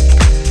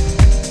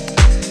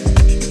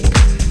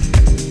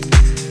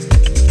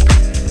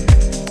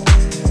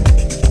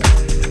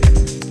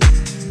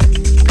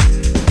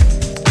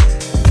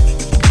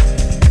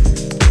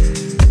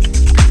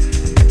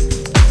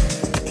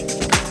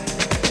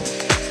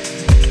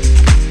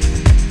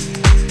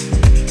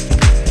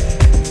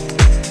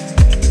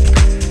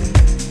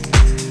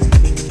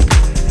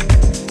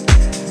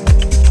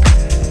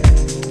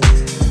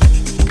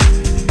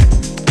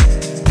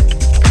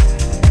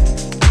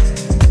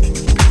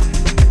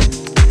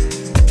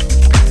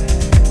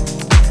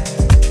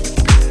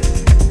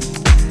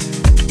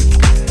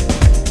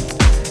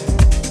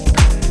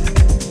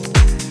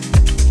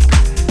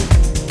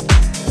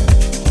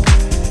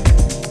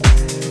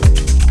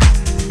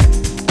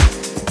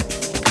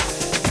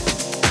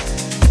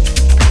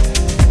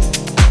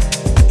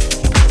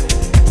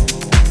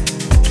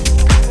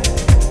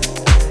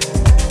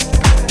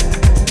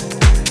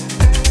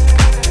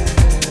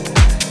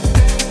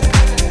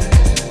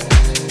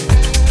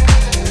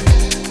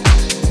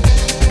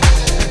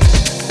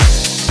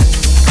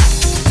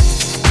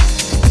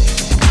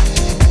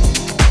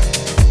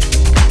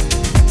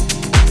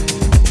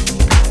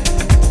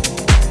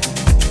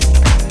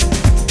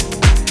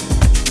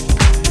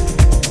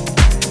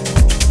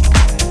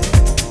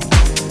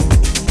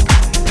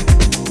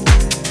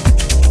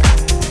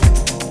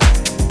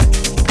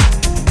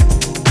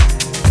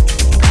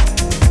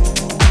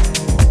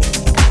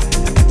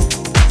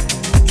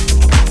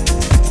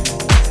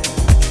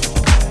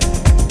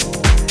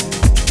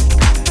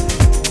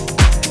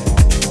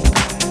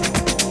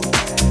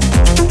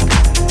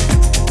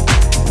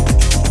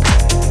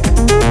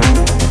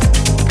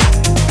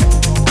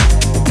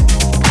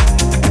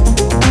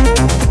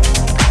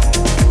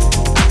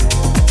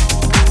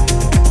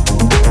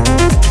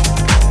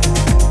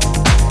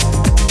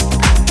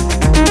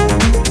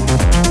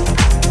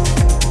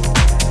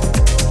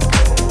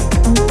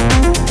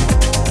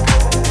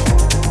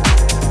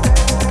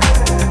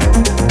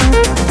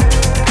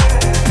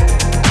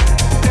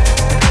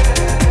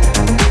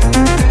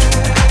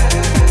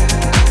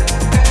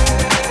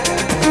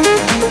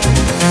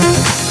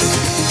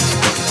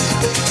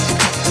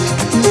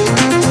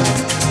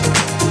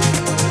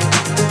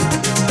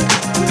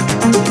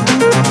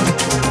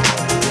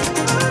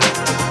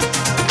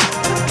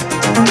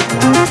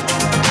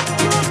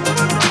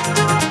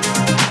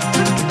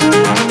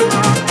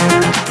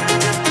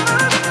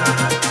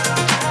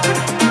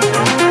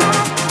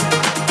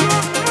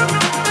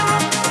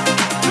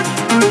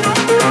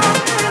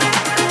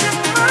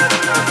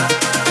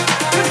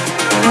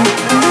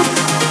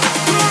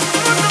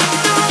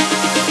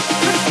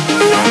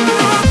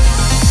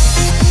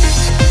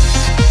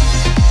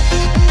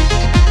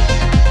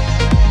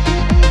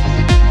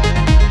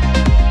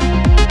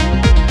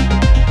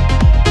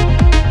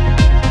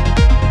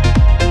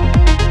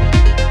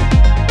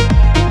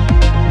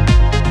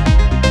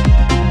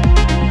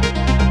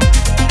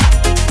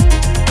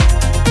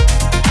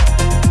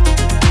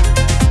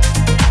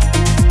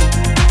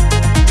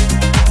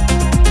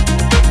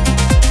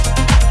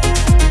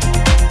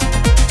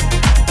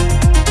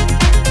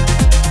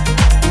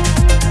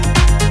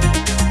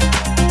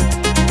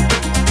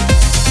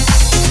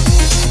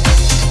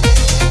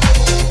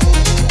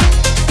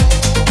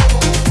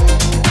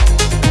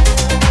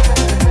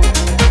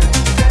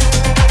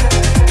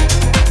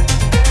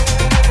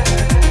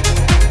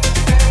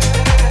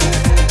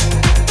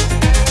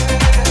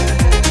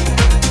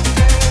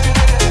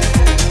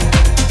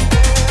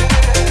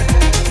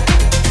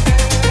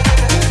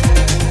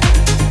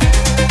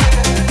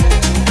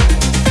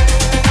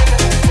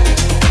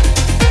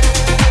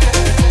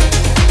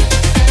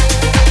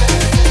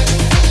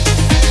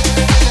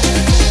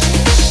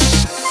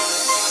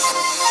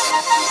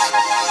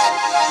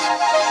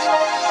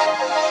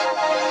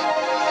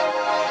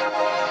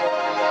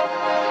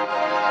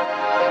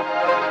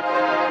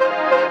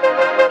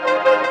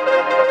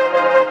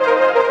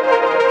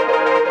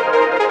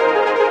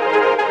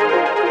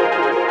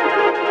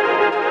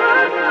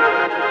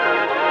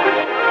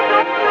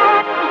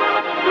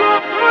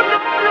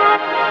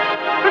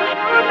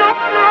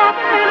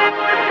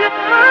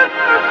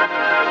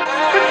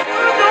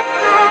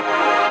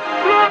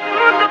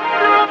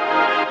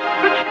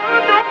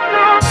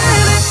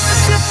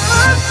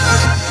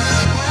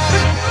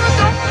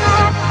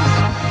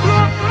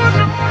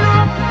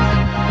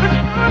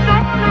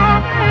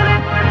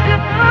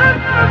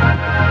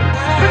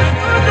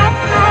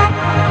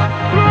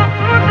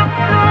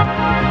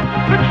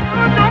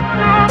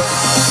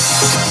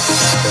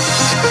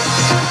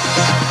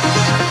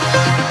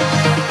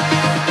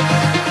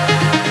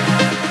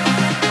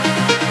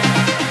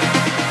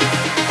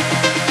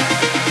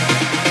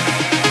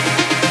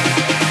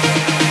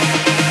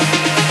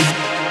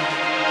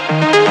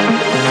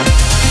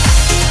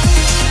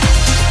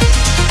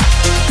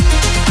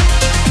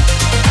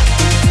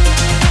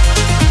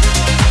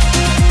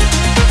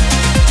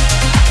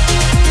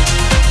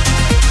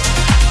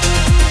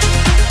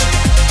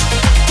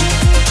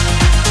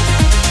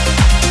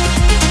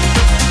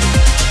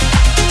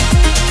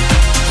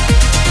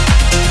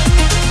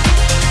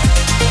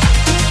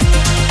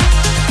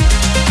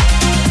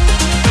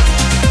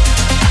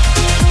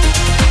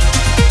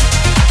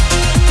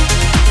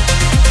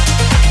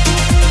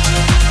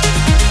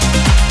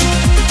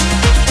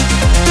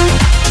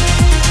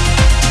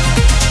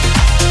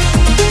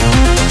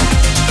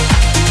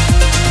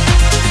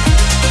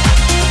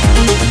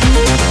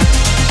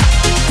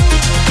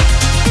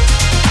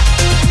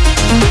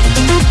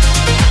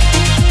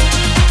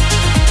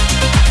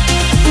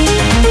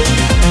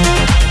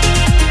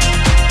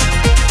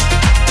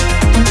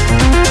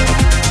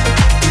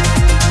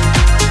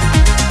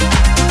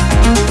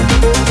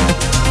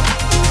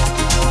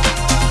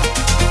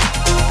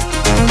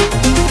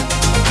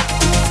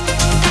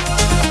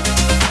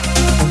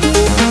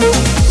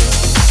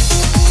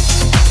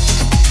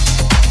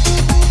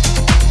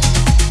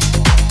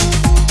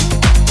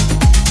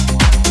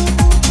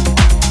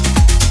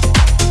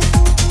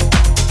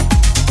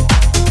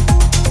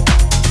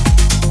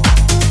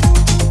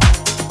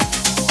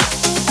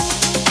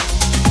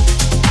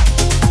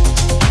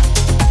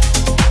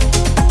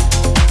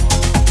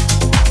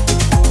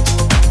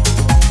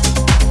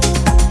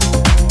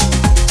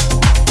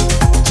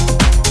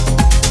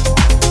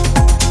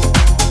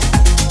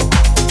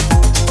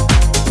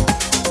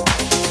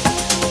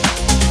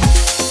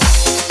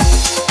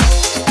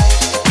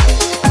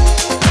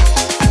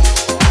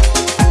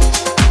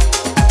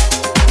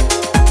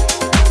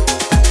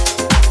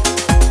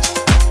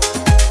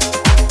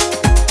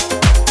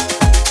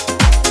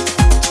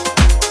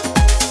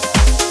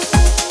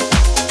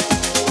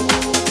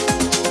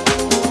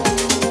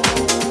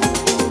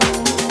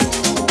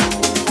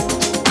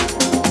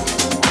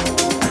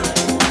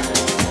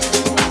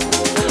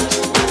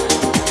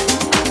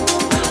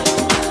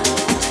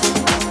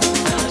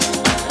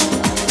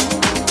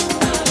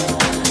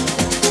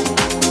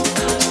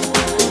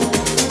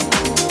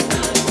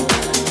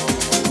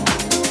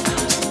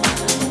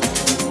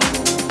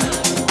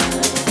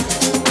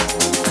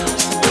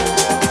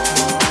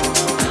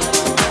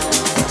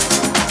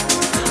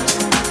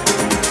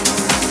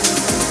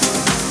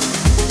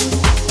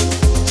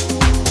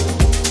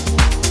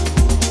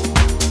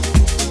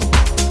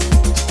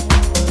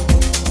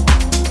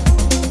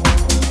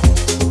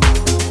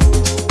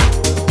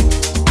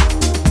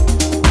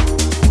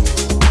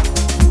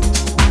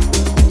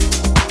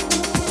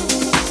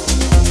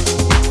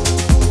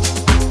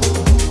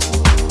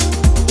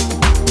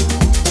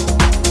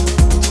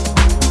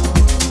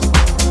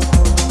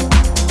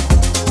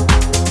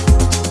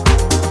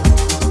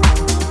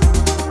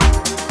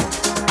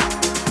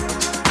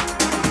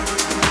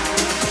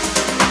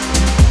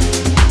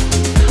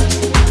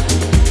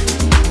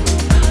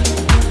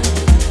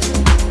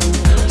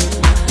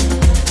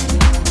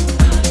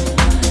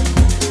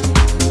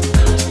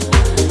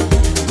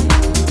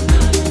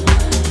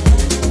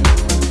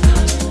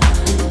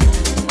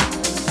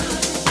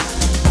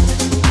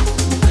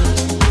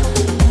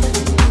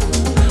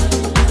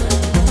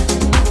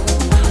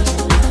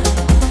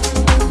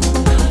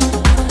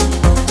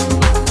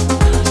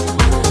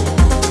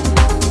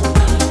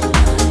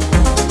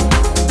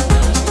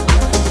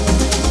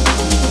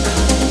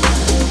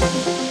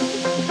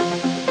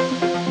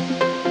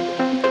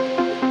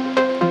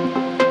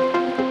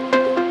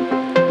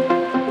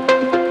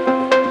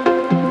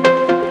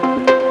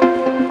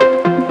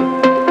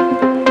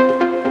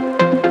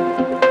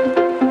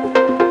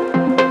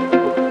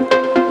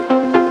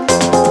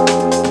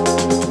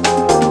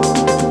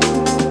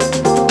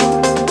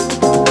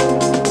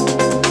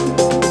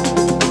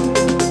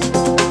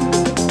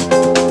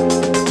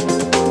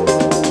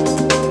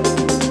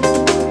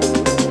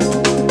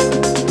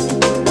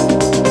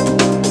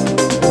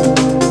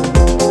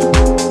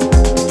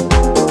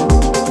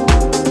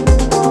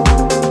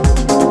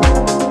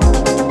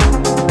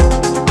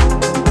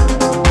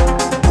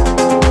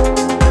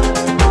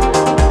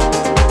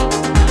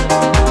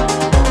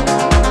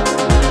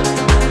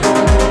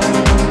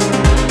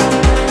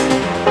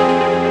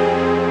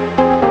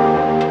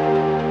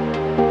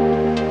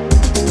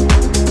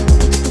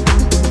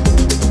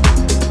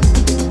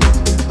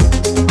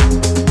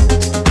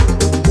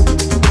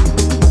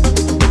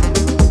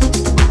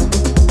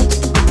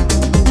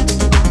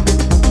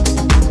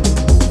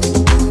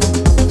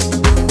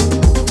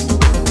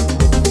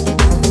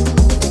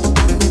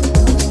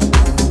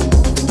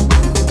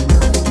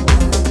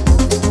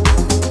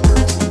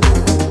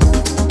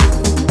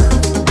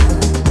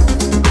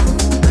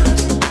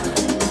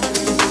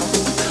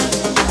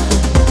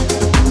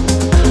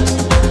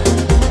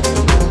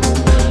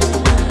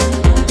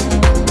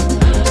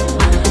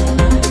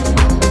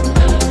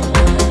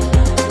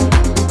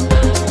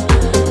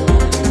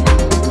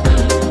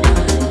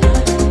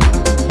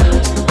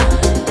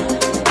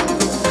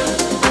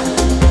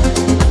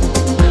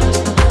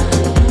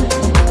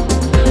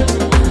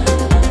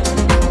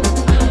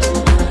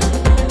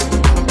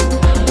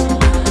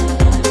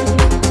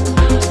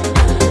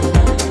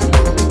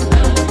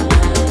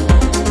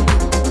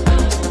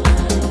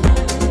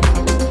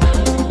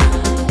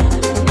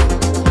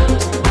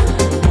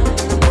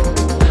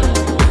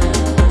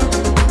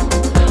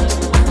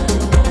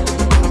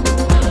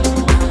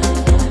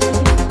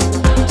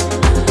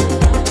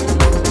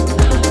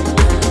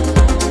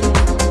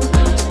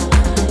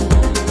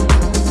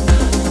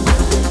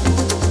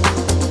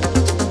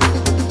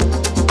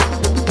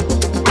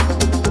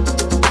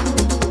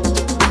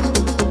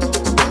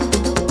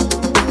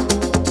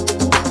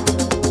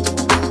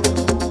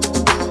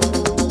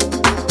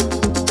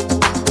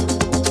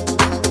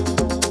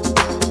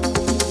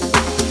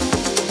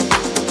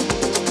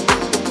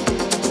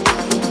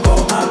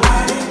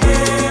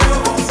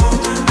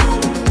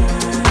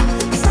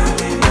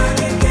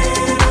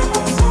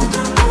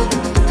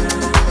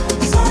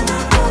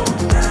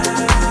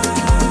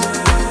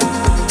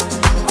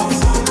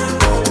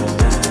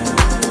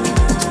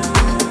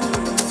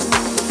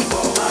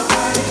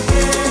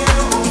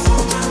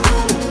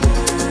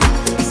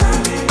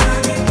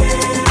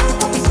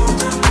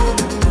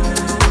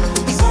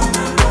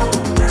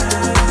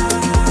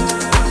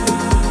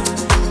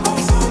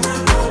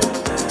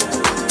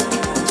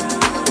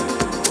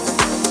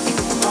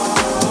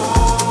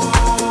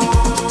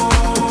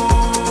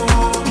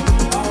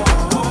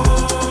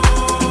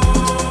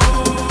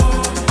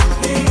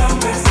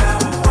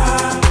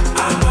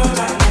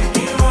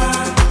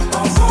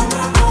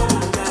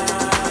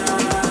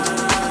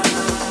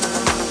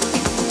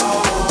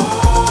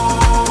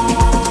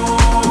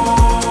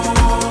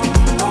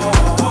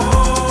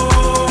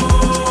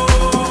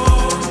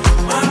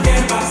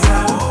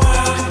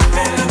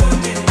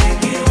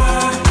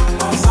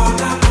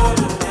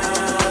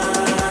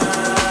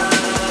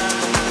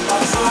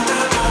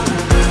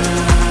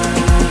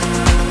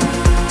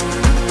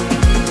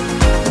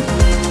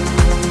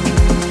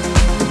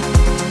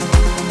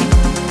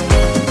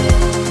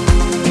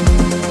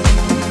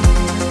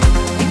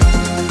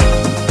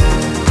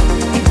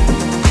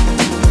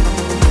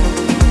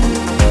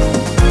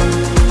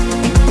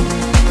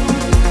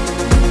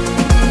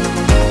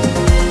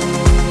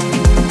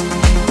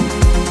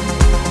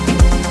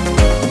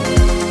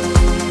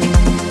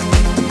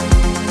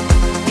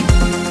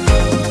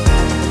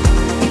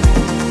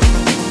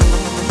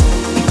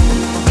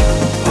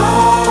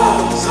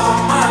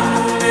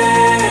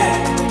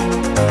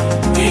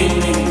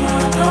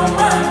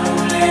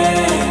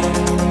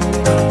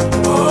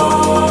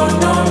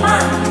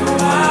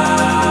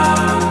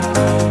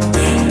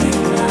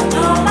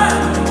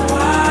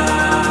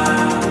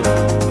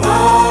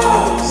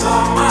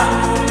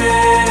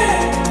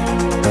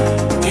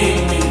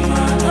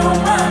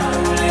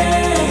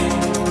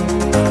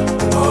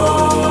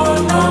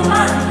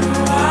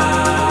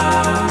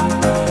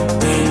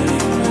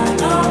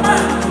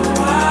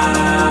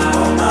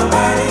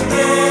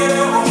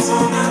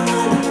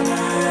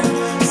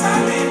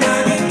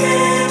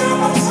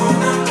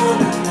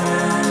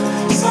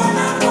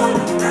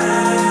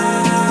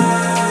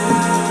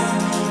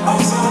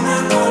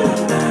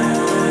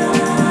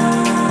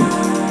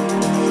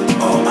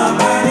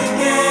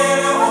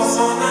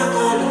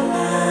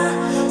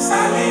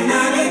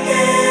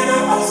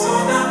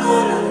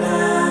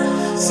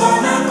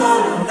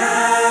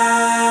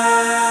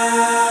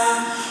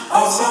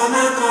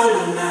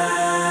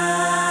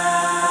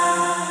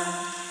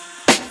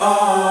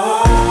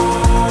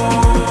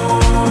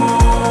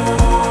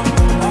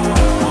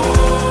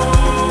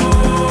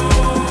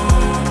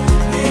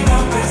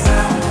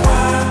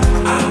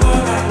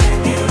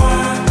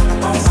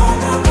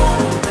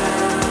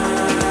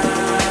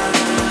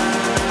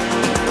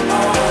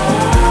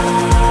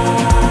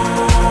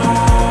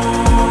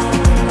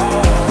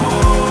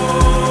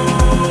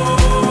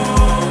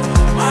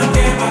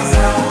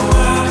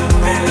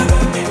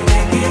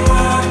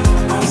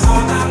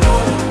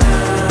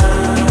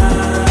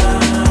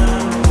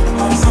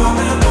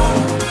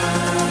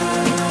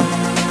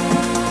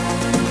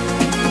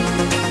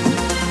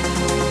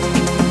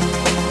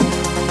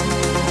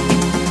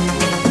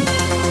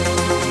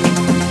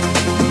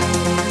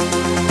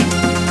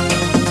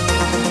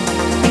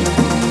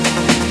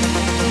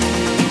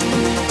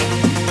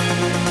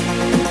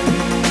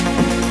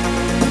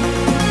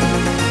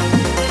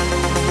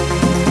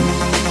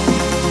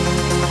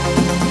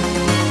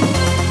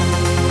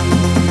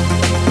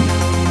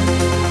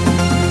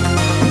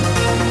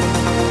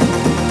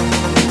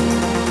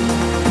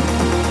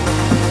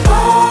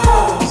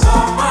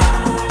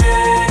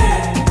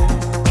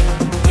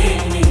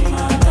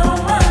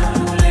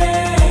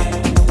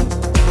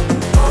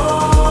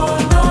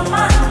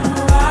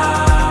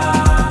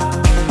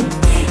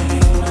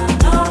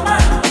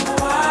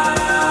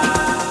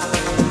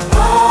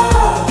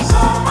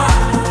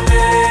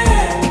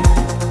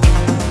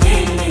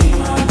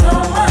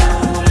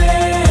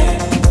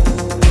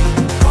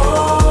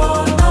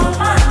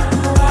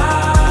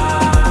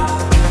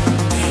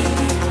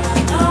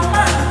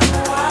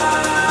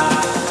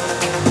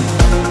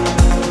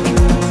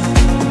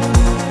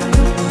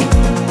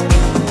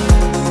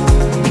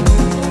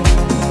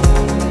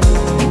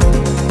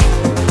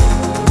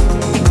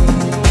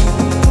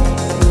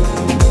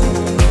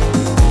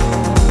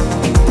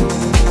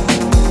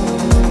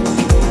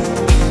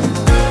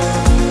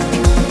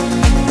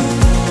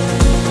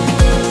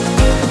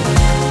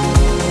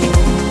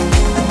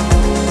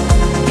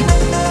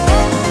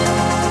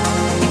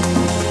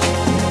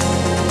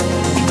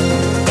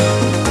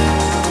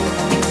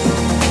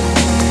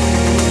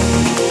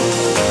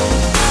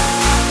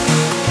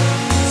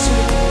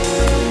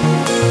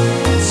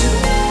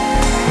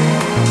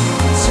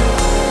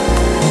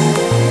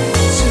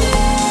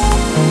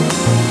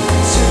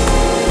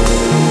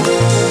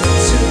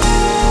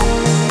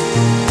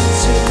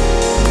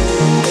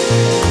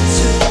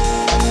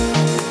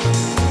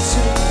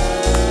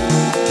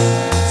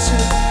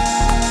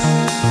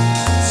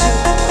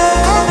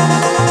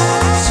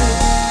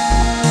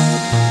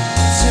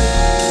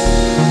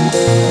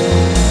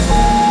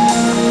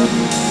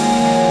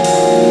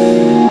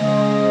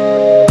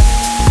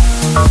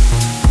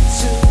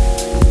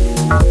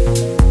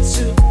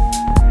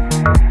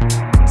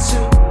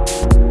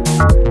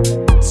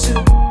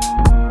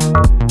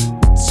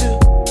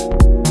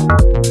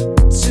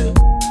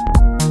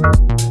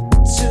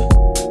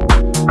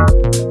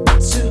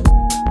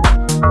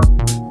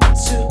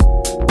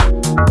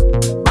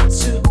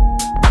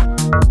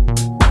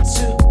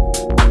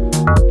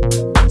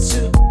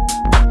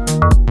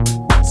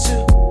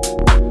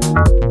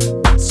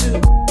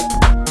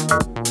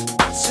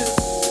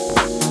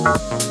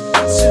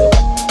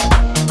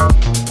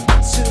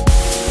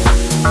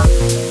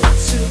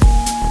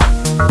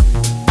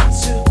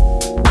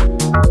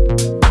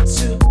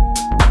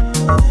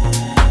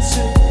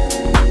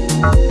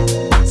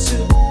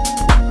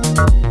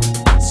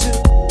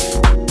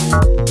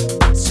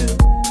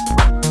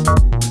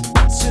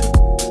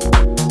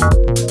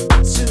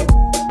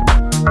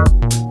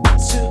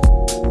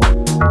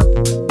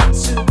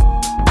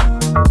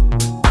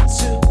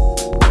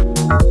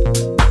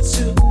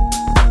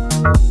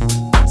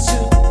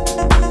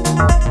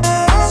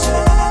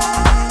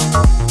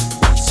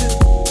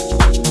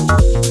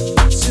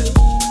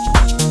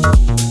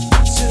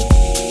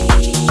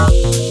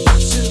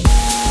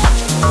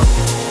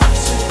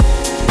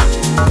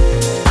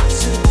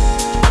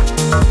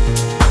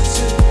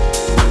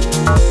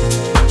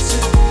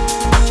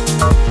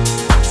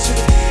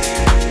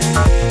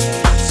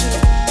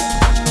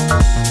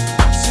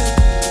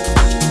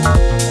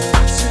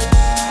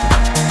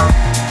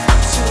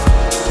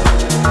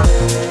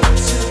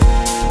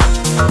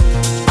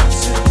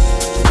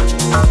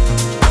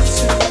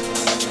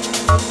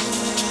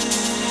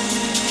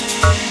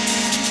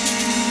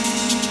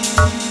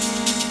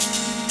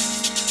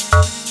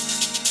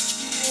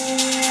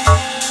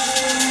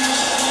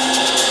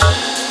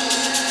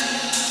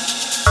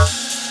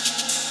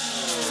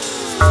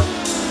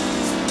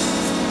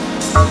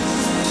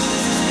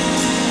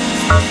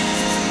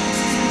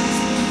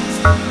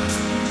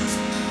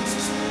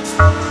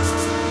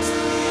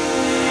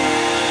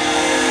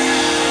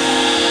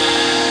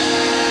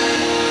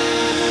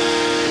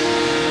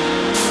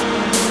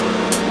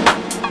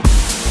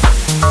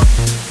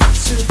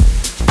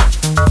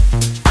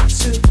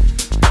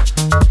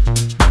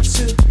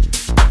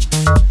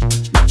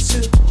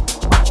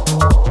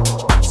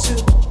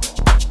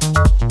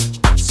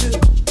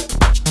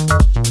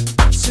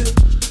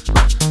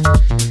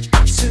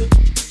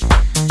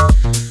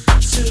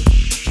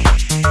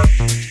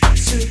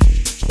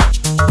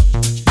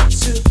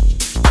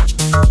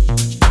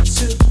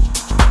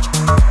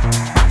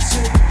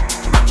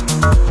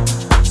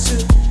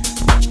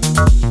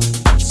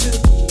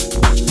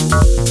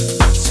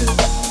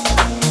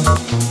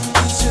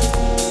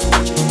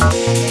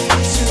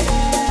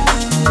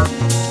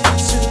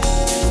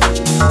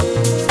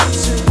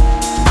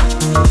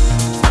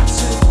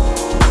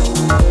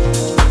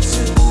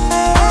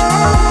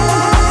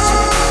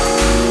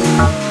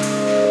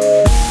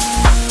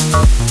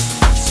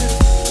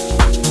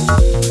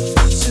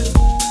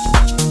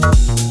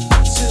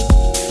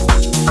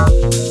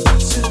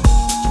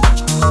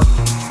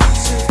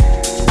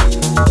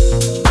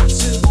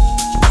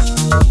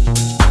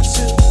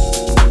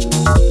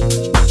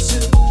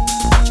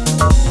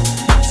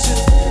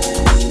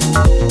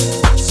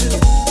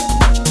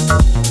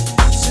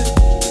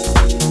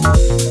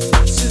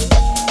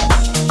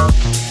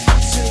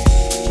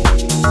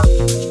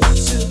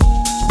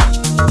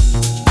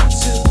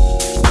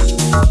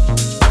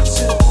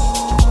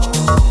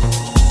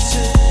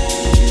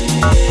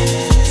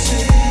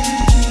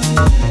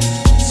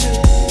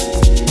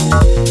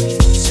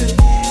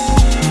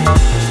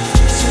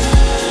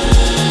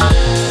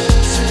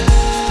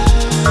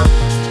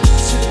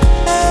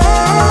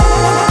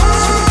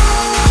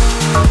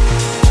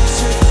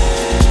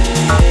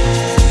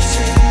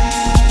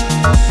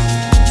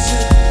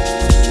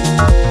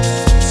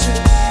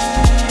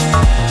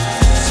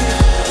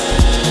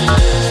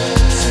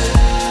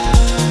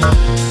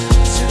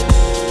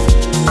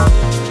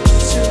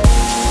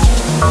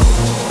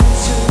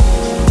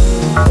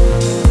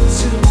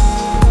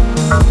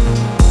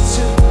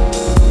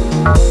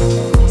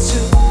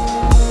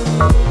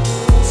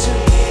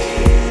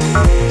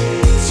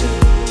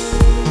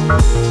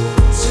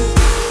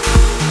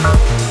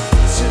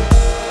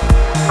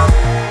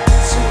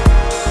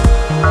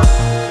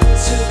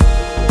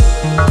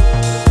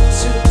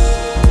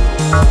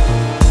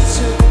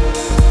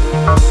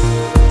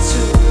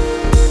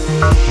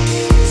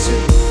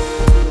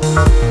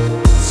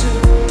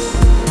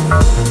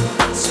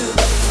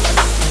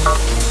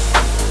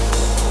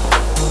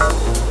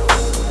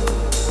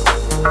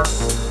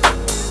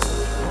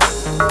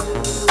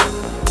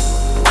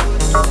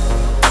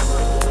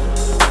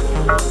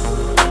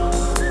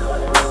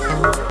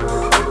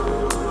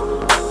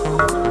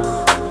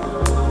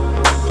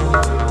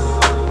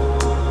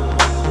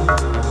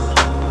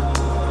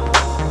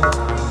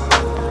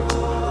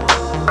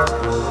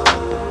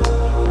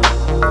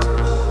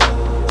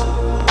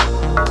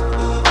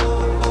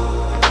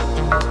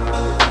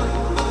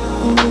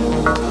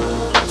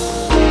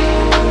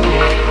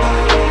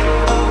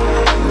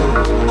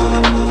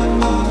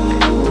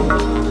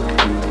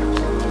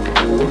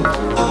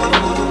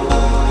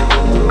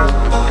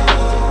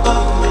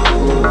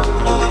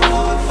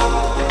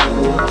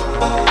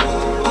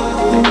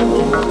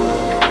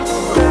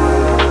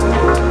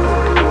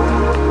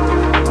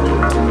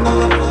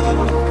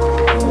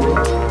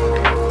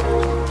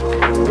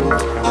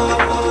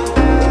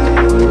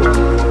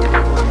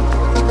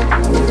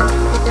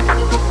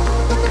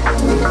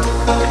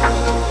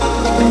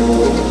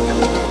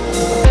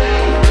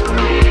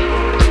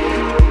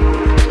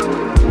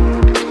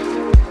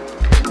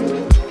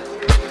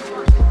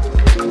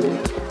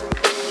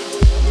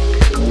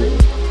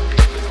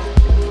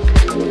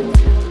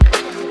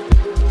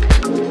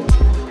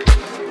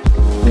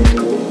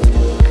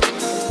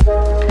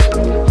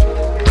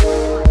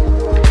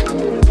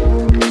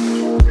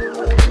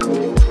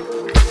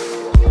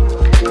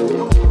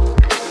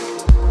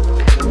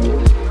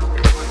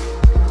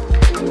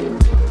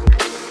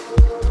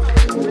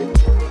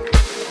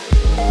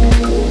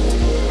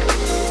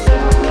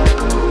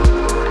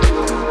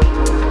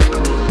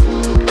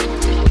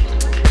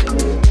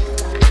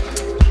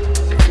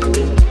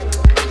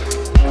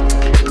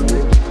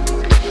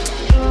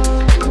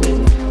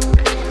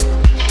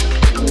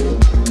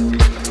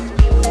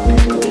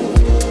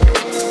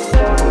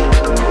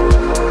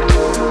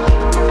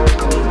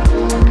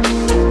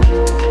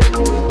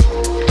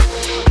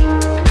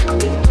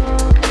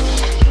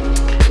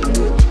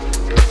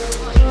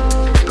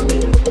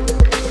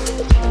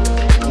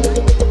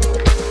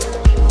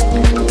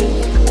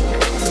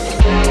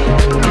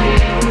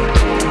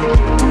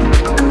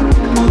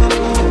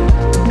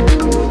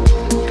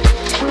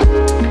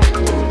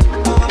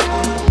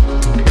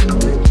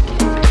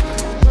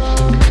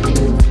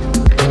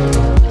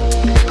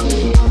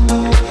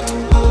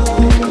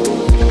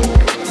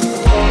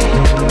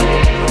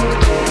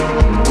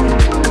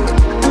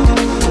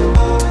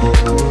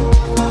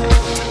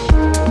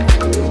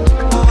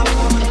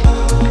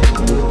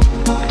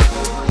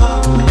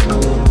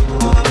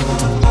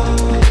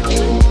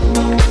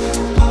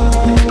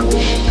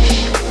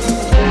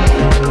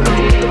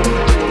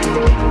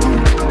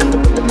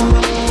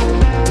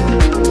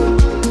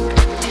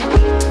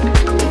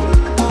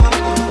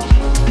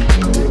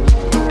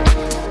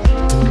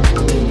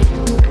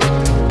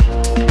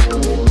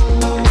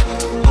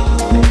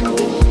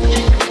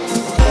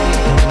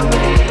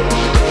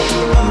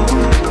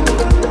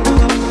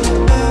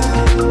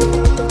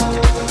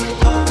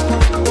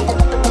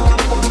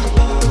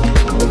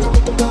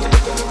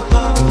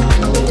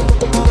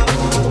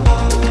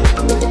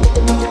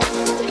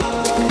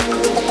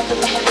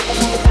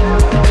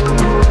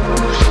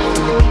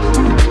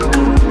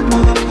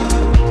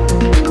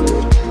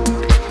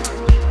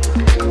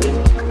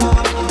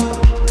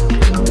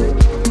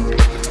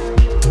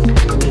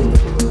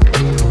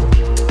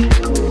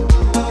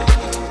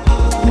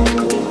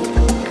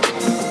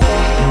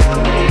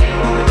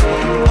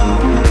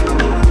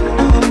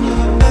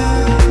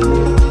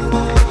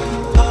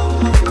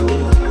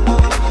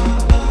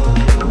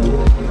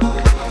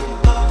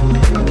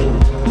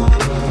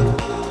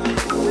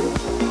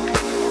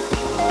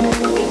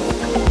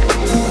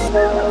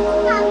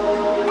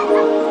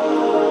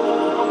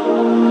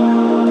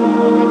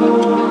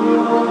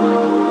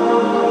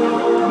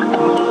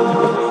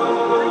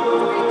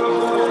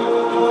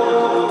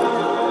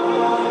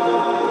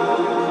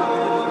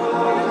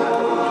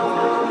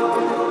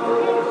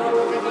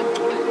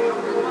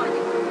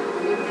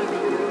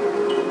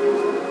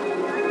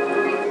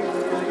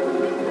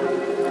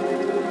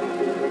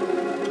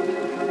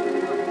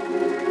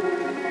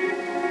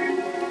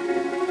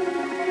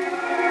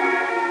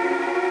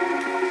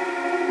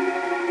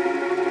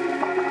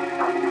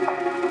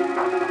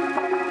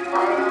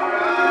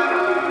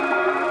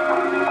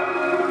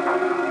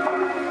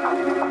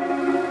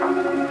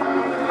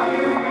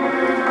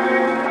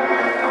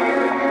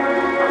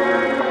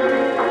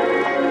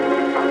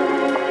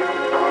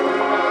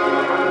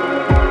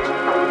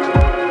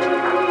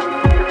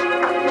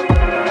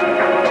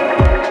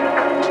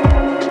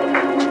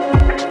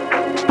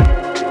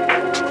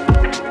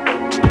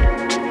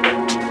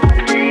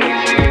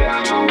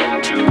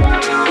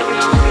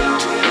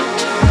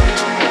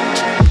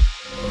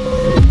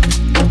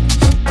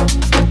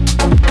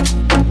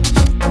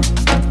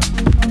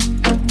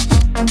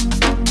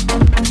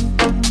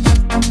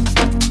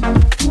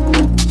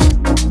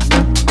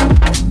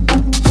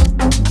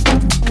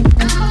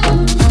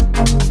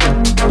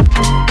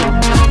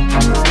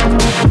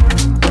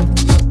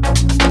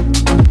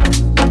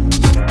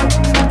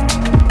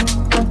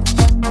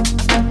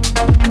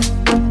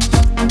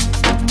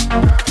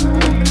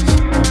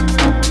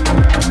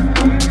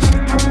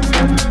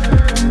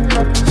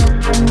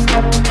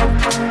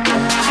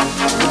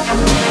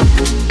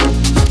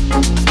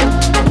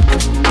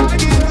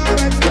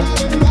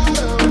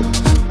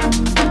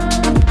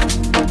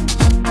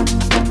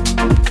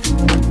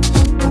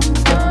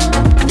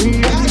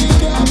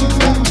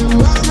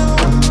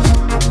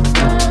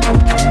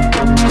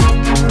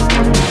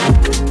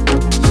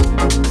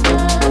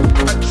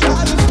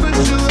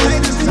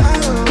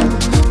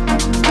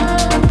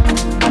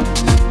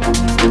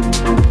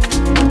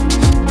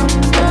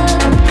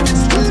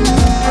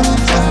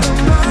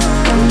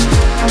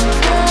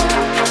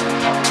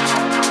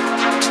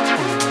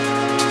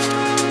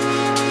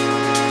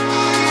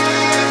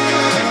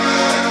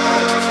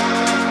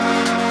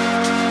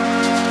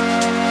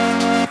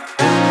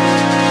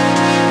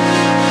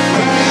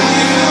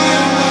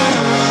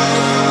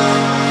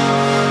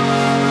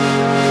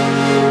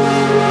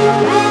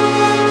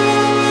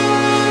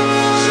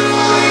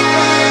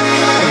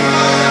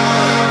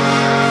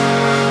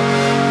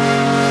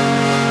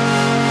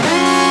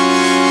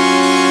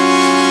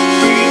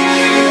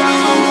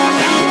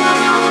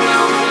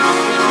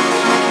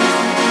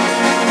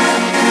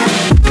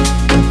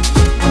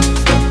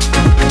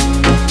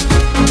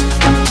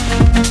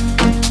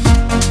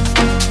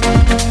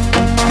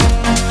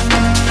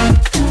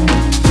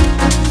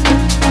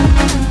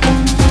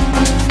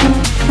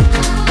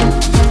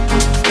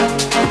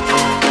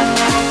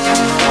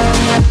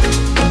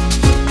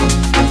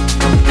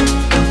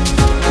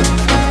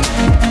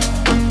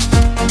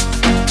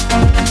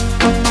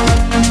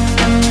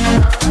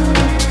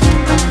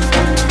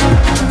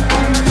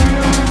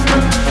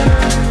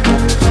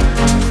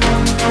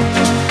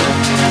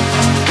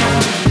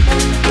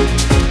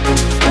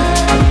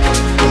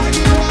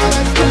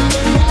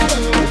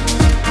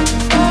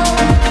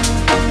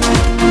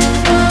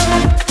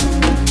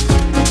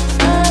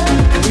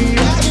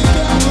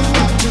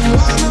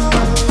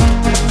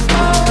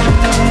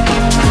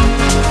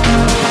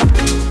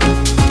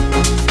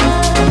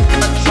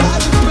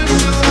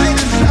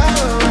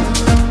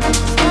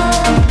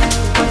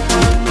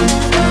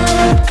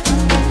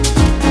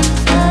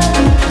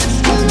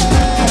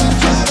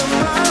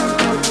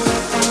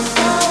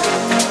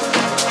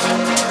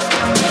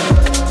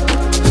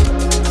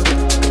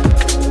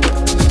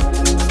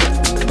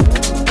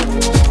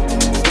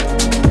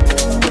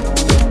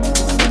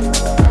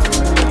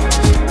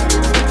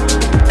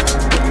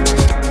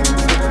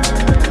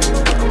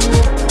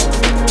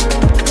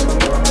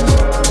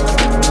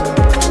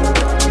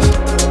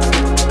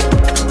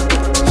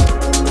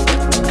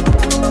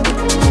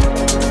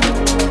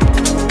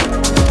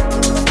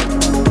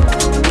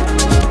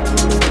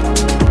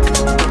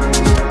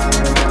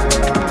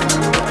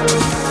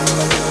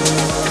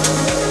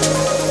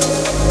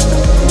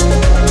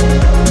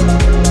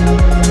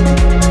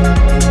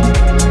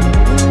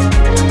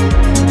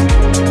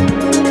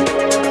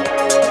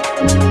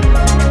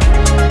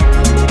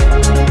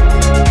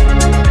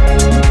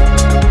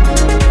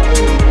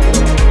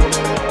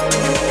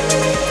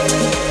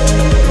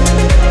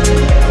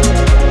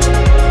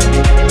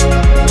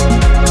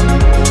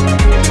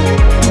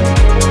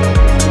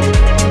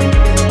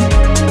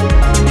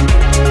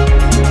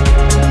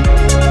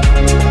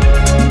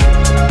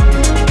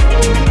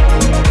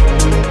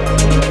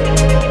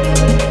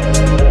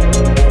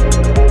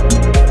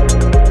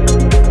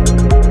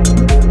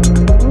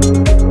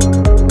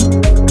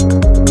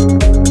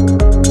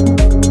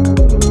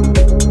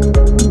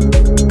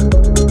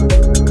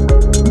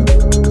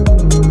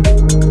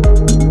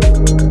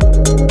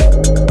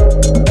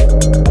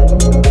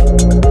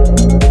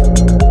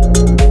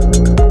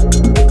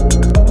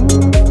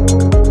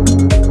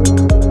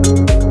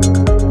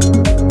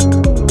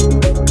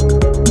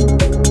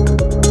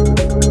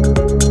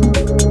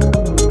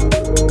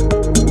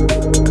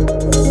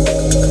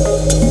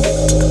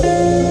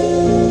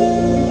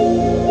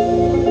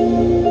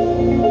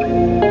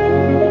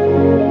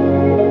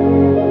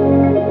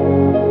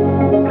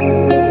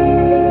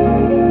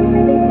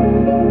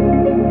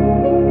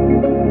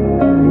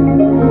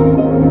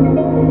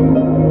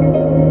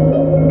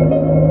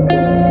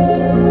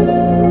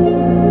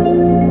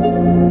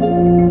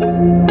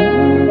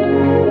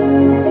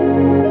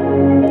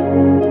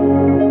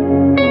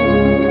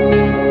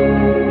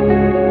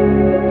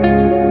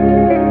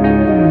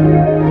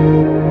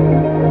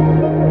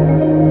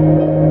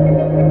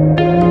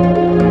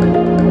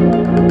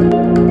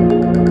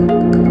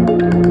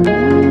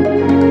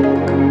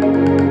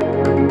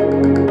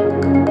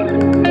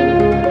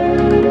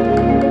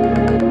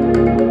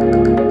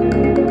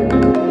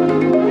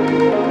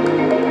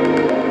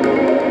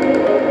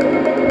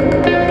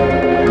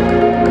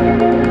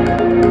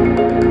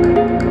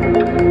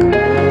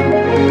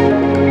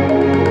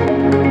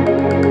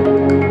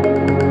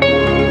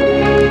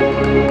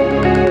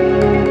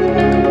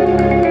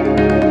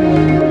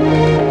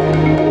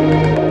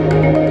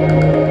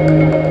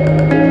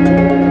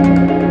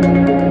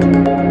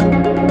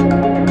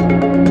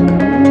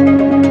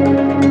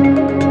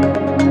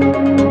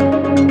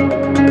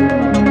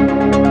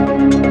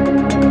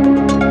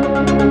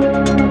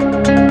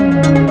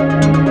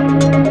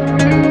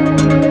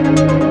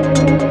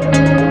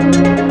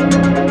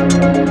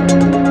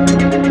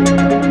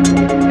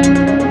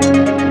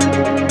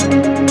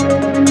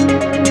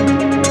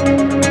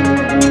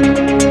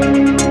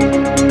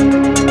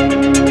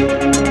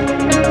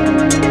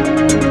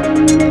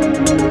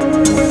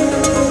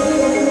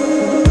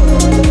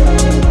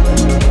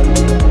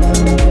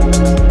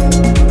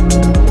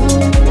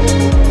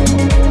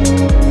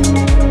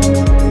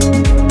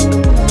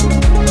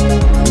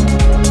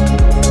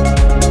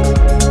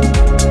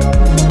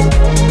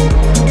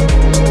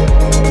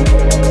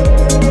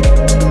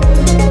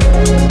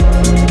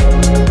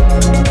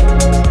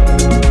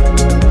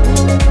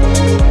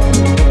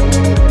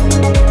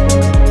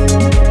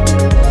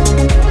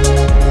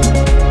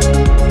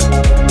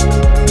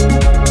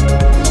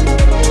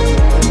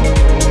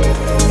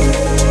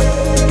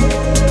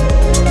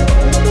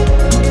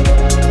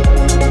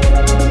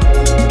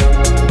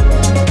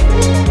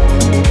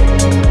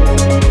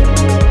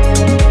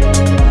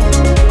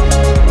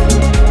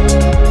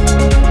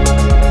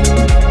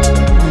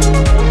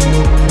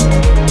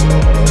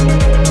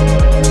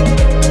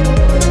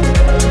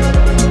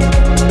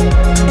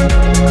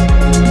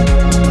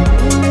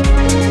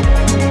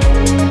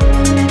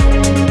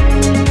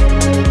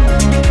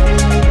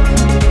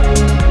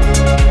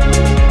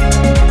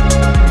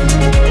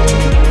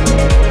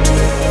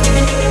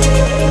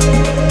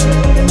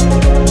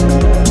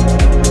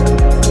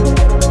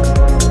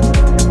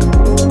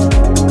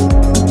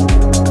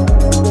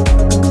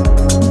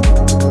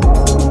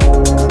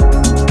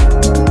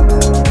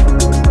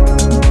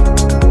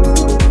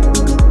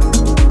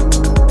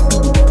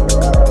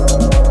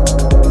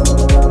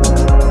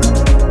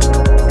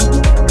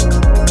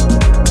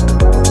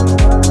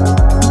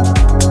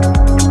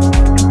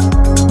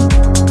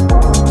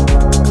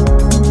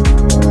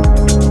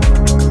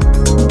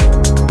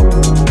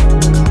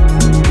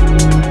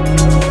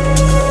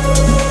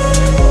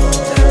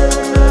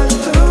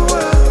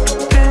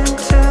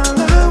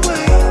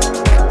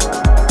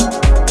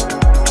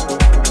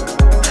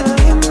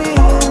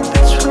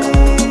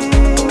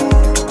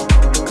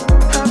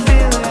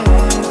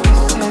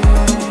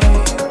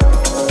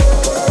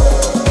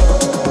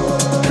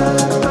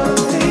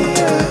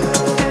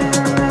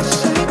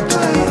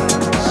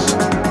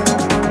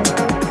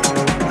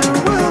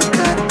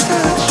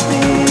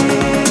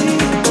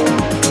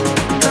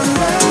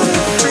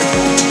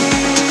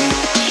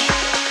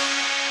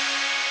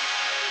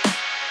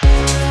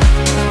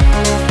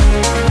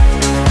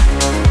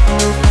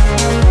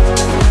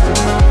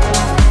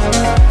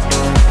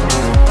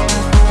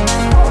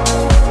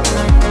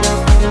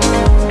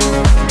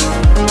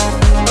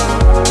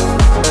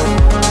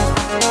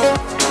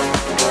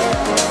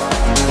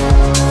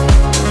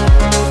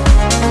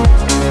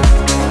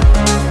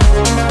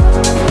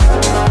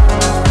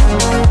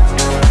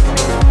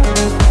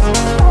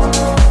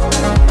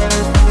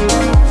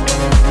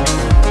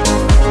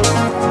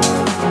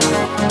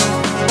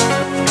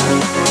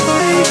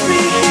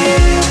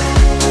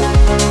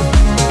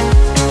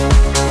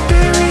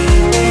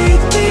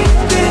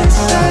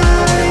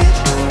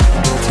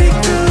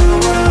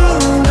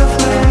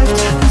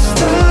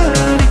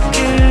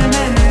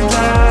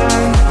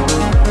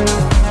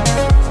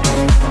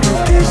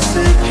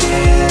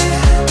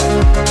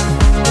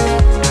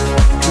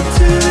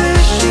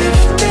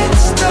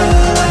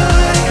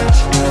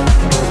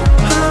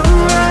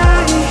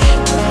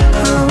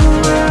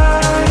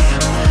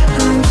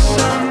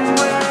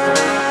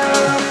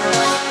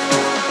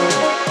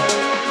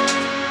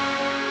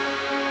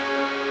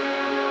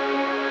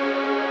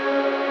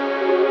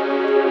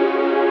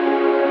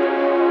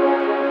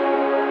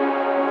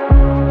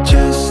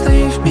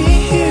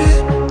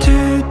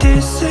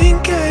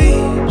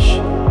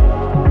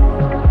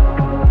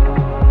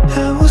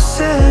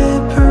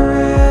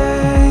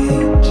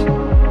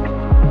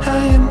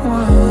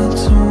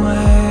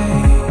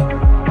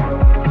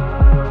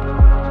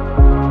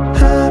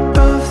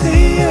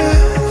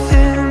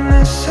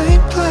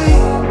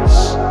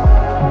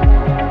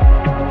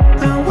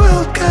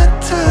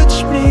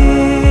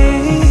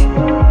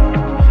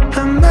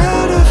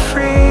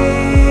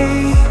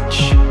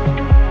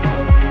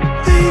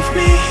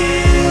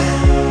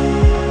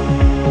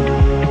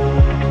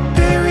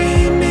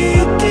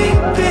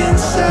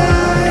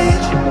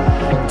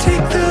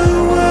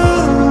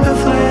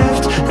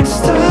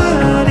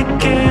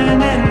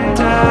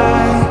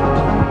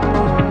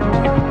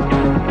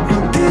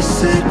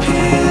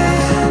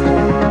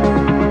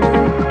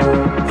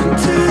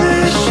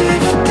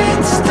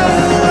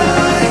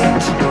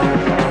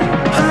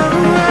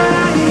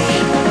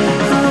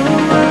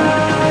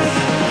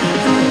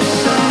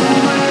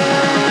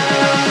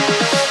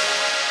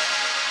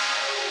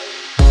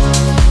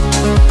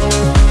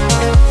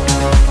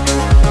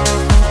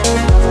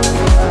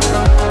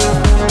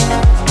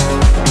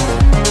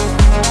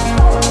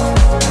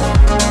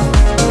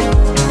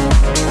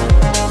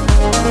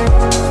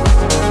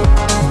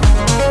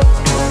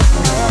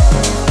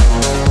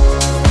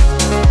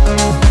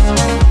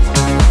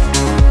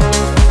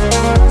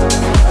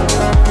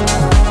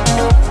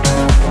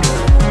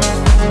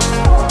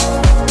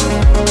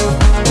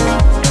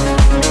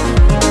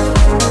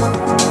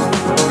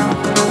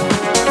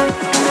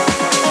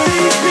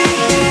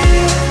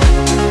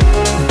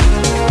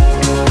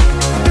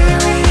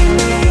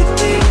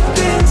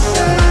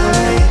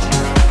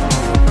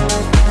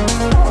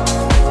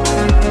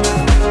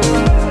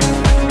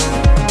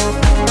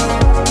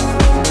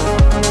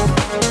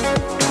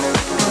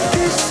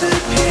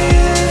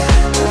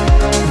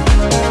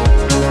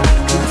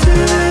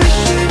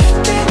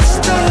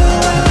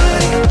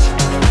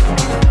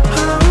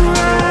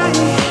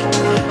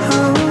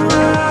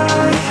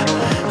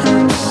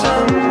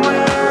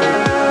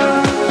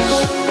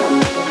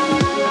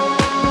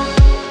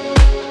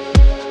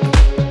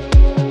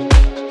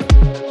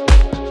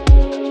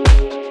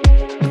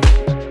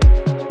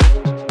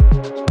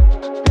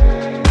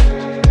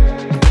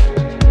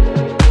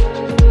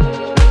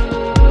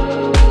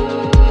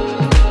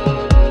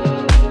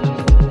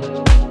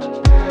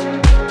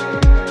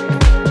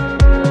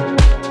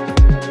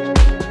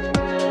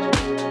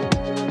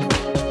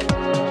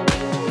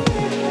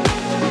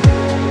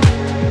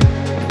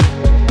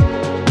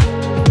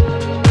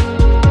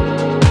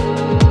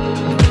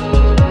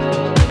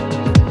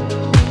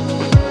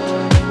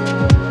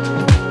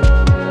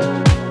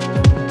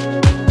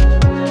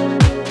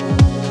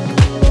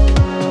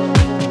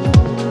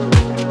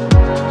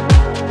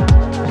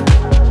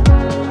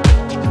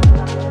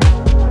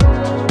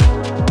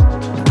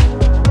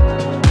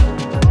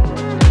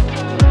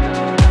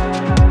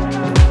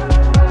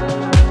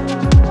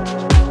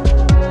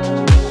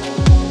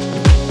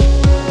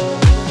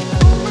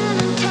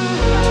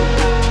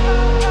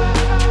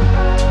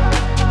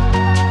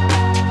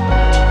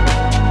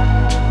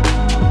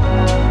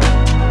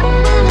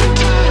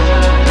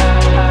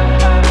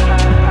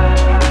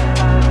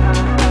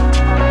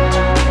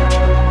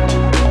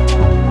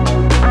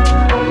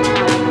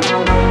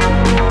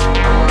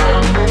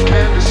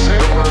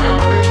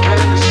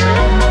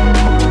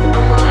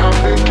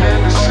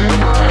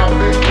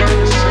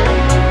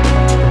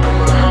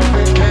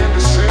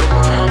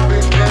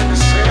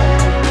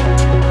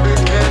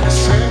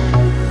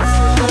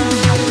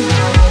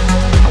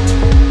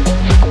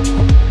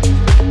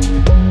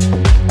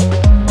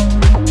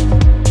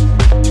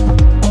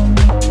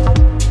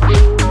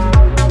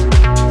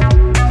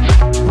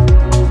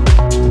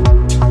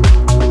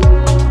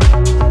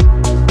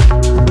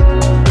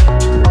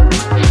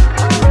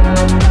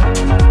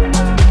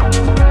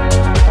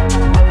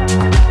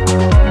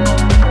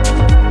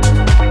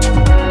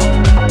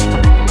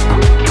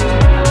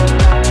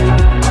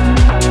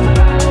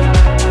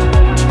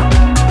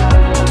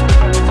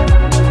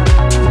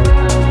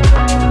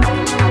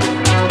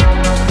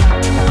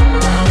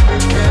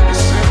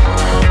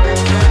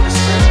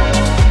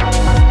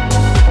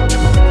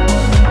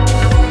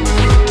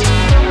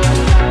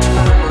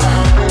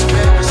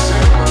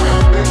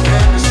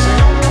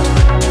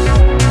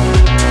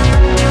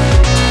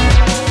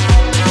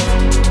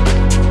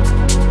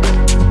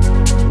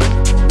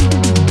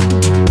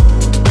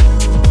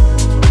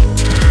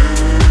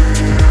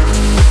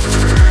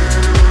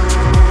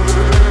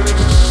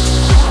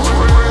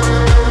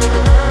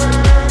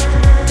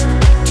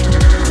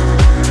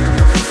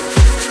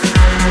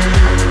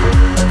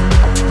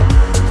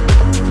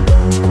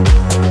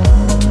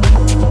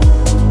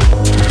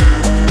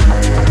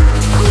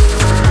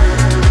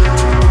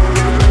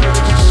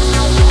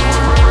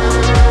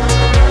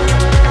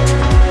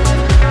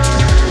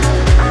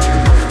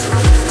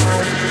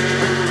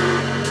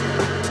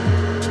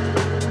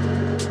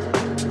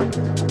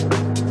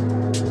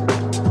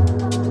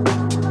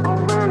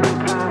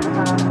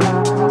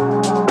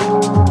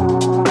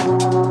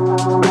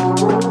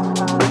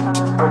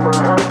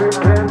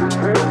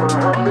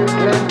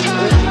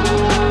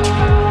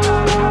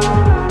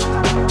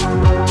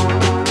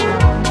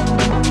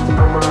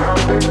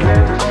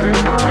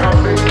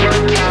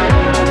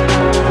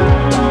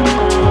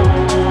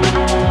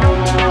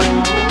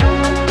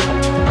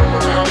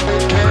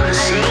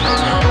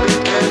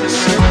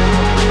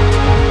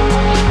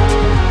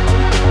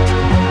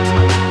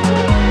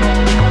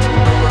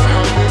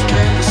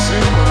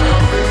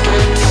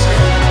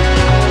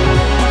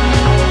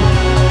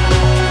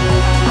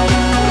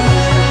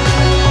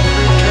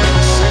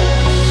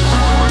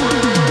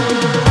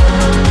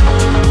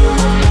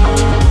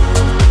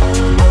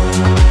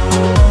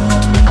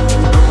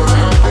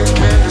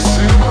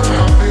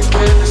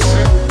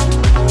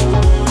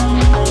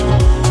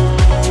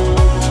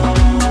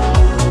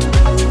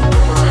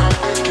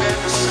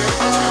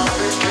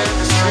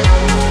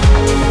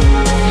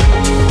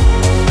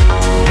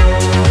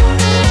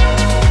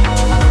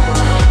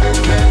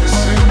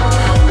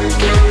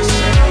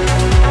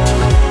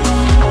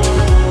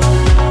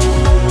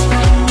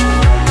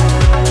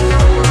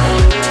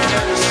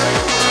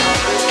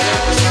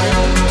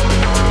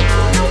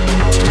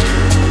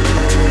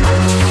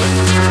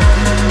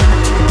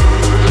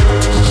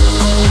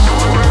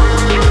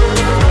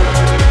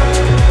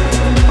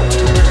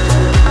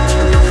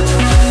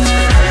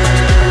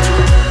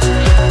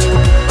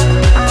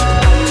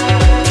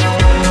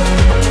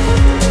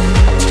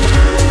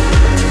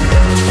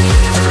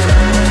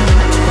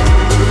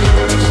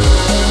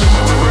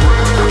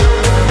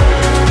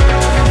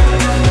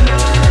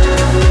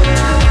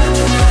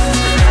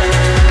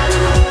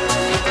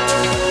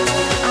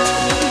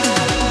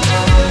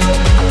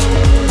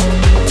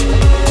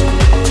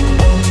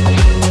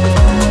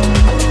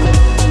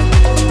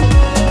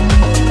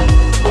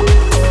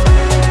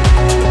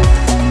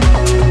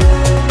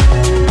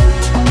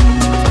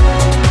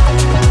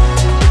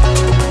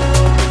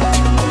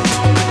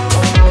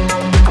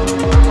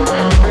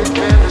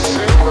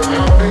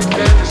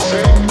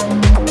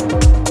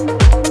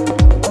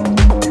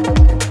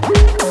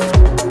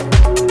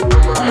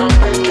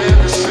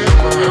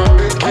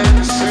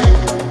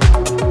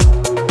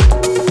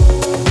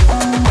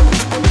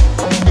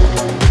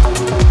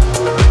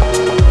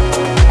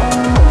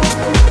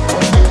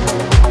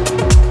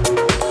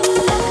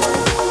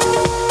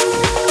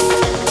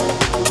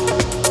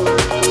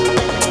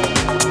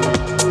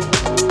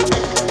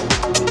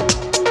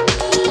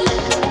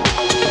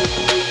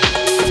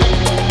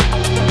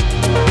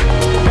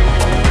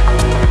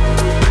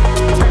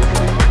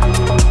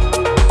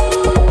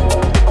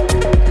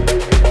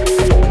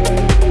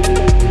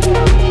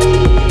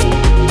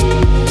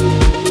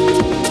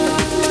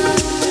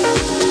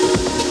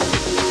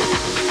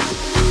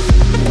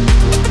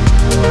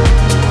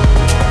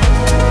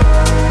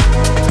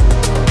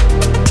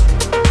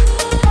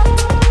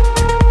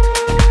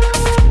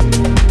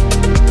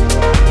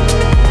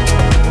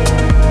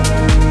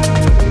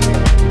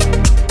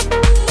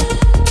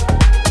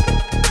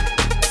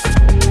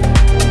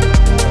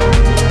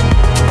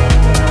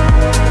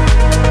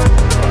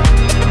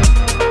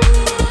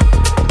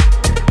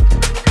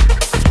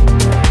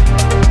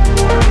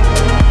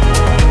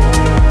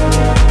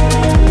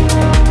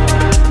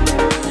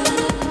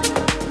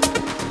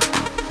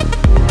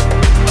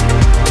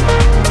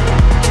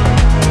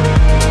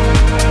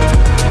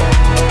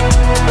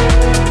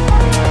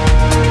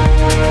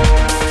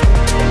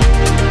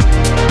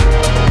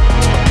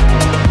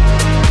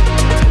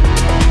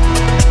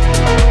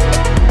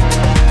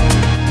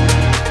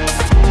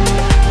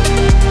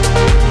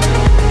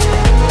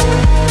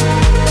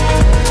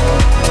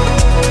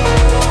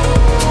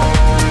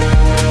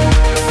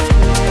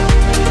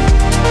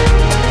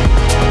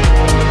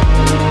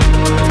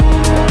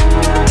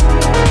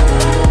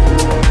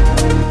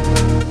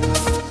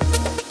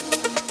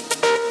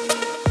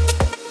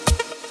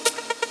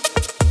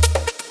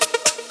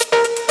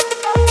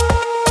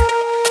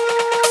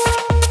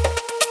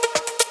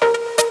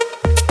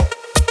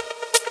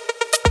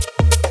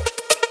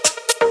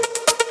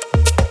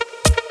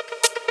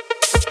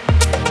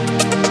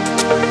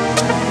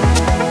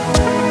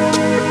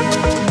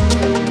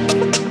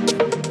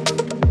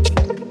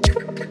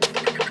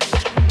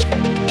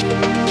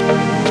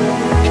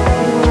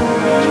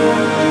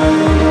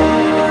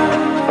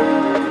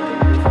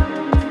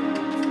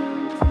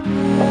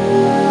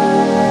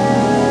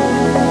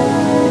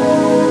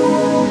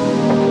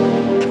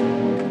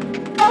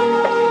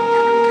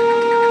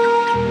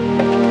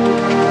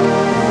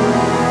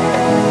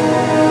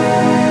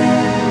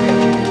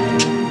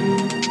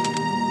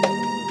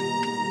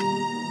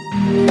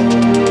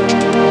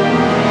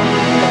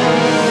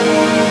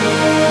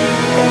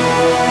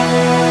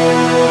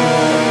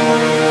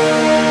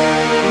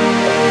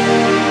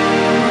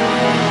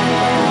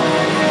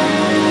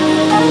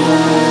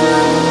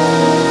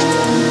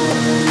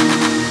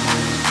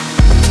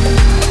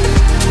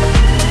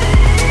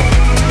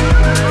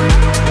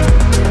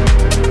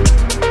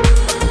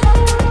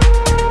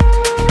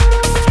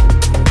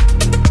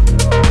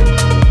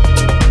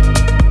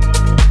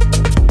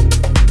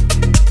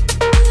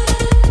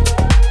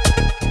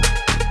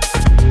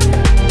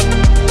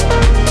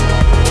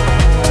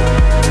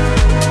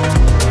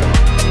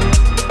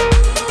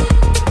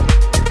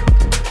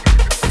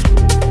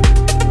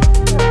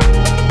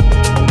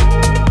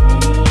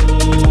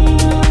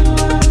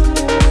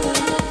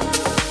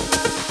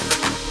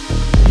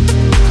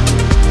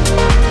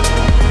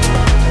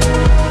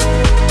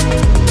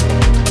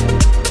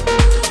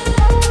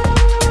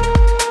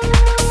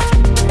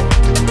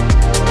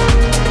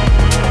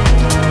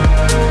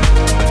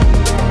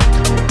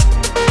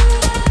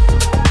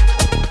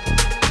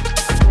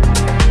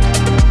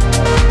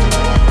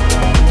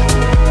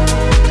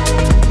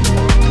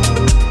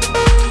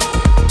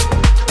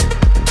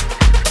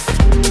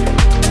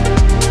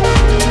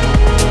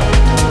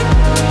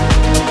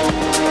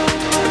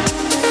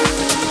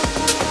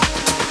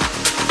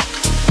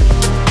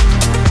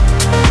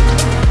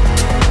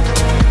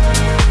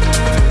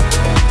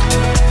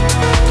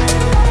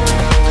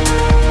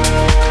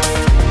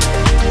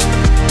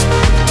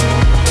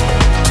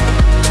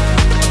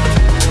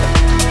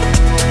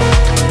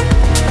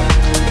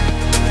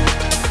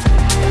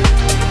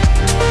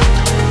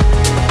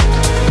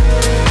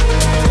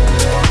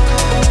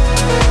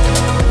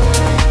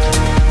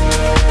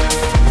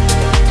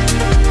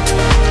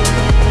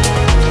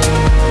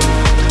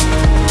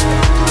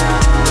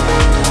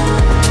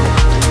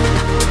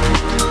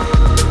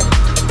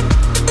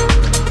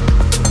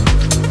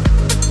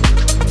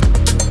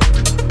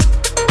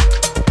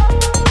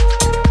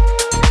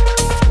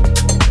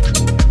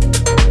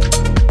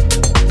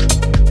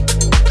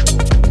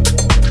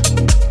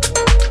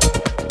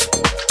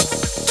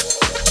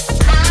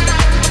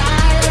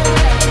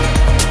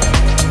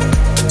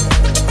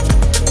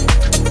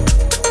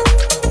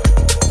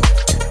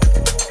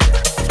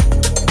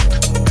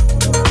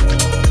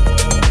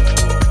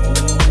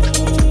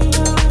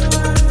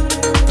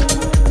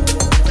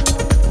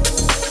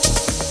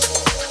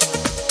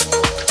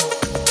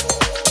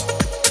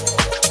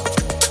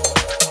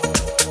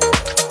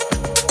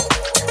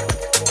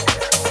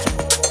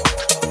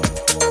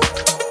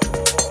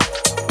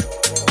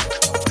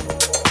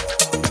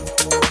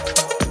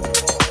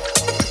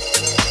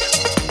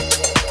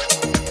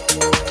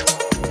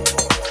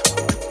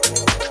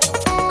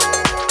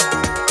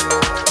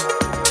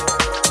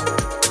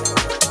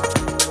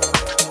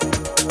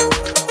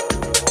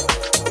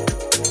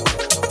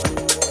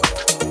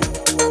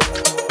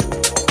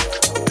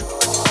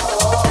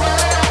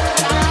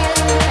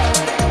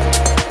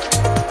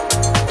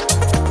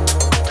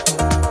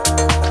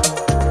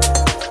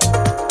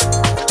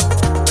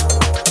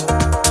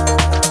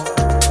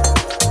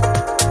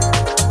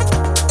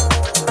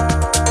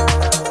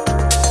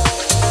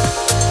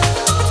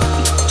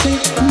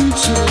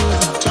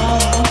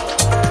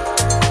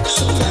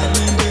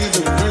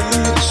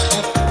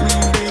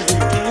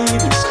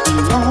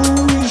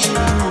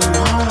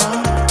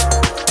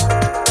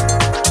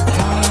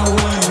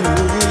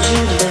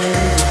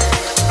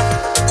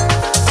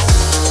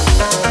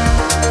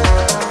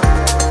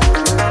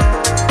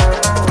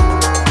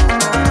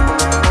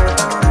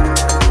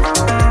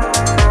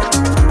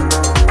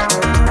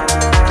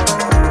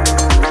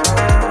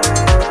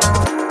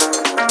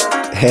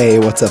 Hey,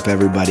 what's up,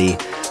 everybody?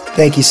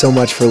 Thank you so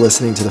much for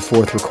listening to the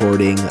fourth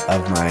recording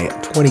of my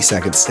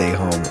 20-second Stay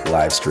Home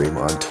live stream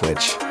on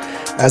Twitch.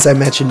 As I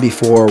mentioned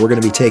before, we're going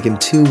to be taking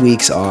 2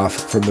 weeks off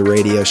from the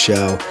radio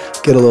show,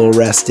 get a little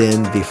rest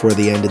in before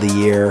the end of the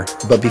year.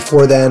 But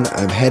before then,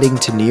 I'm heading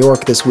to New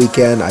York this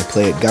weekend. I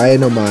play at Gaia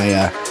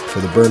Nomaya for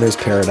the Burners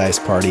Paradise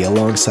Party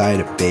alongside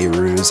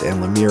Beiruz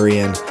and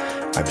Lemurian.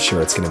 I'm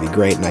sure it's going to be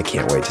great, and I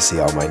can't wait to see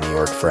all my New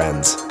York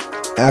friends.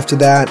 After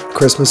that,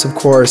 Christmas, of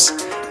course,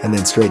 and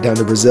then straight down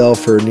to Brazil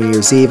for New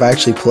Year's Eve. I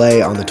actually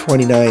play on the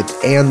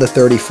 29th and the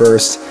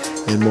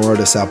 31st in Morro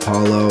de Sao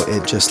Paulo.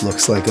 It just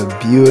looks like a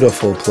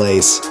beautiful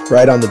place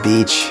right on the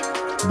beach.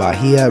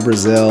 Bahia,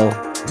 Brazil.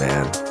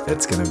 Man,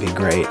 it's going to be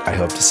great. I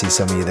hope to see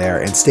some of you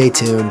there. And stay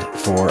tuned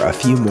for a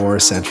few more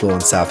Central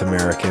and South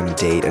American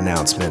date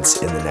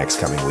announcements in the next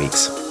coming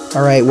weeks.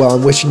 All right, well,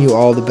 I'm wishing you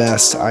all the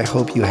best. I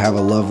hope you have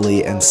a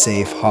lovely and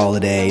safe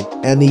holiday.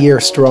 End the year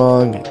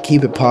strong,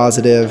 keep it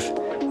positive,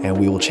 and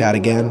we will chat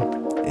again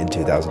in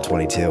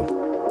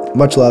 2022.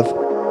 Much love.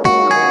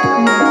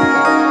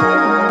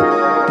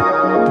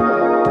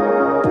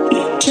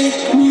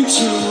 Take me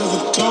to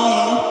the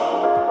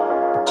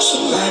dark, so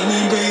let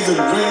me be the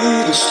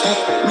greatest,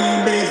 let me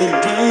be the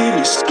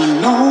greatest. I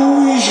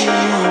know you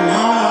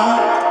know.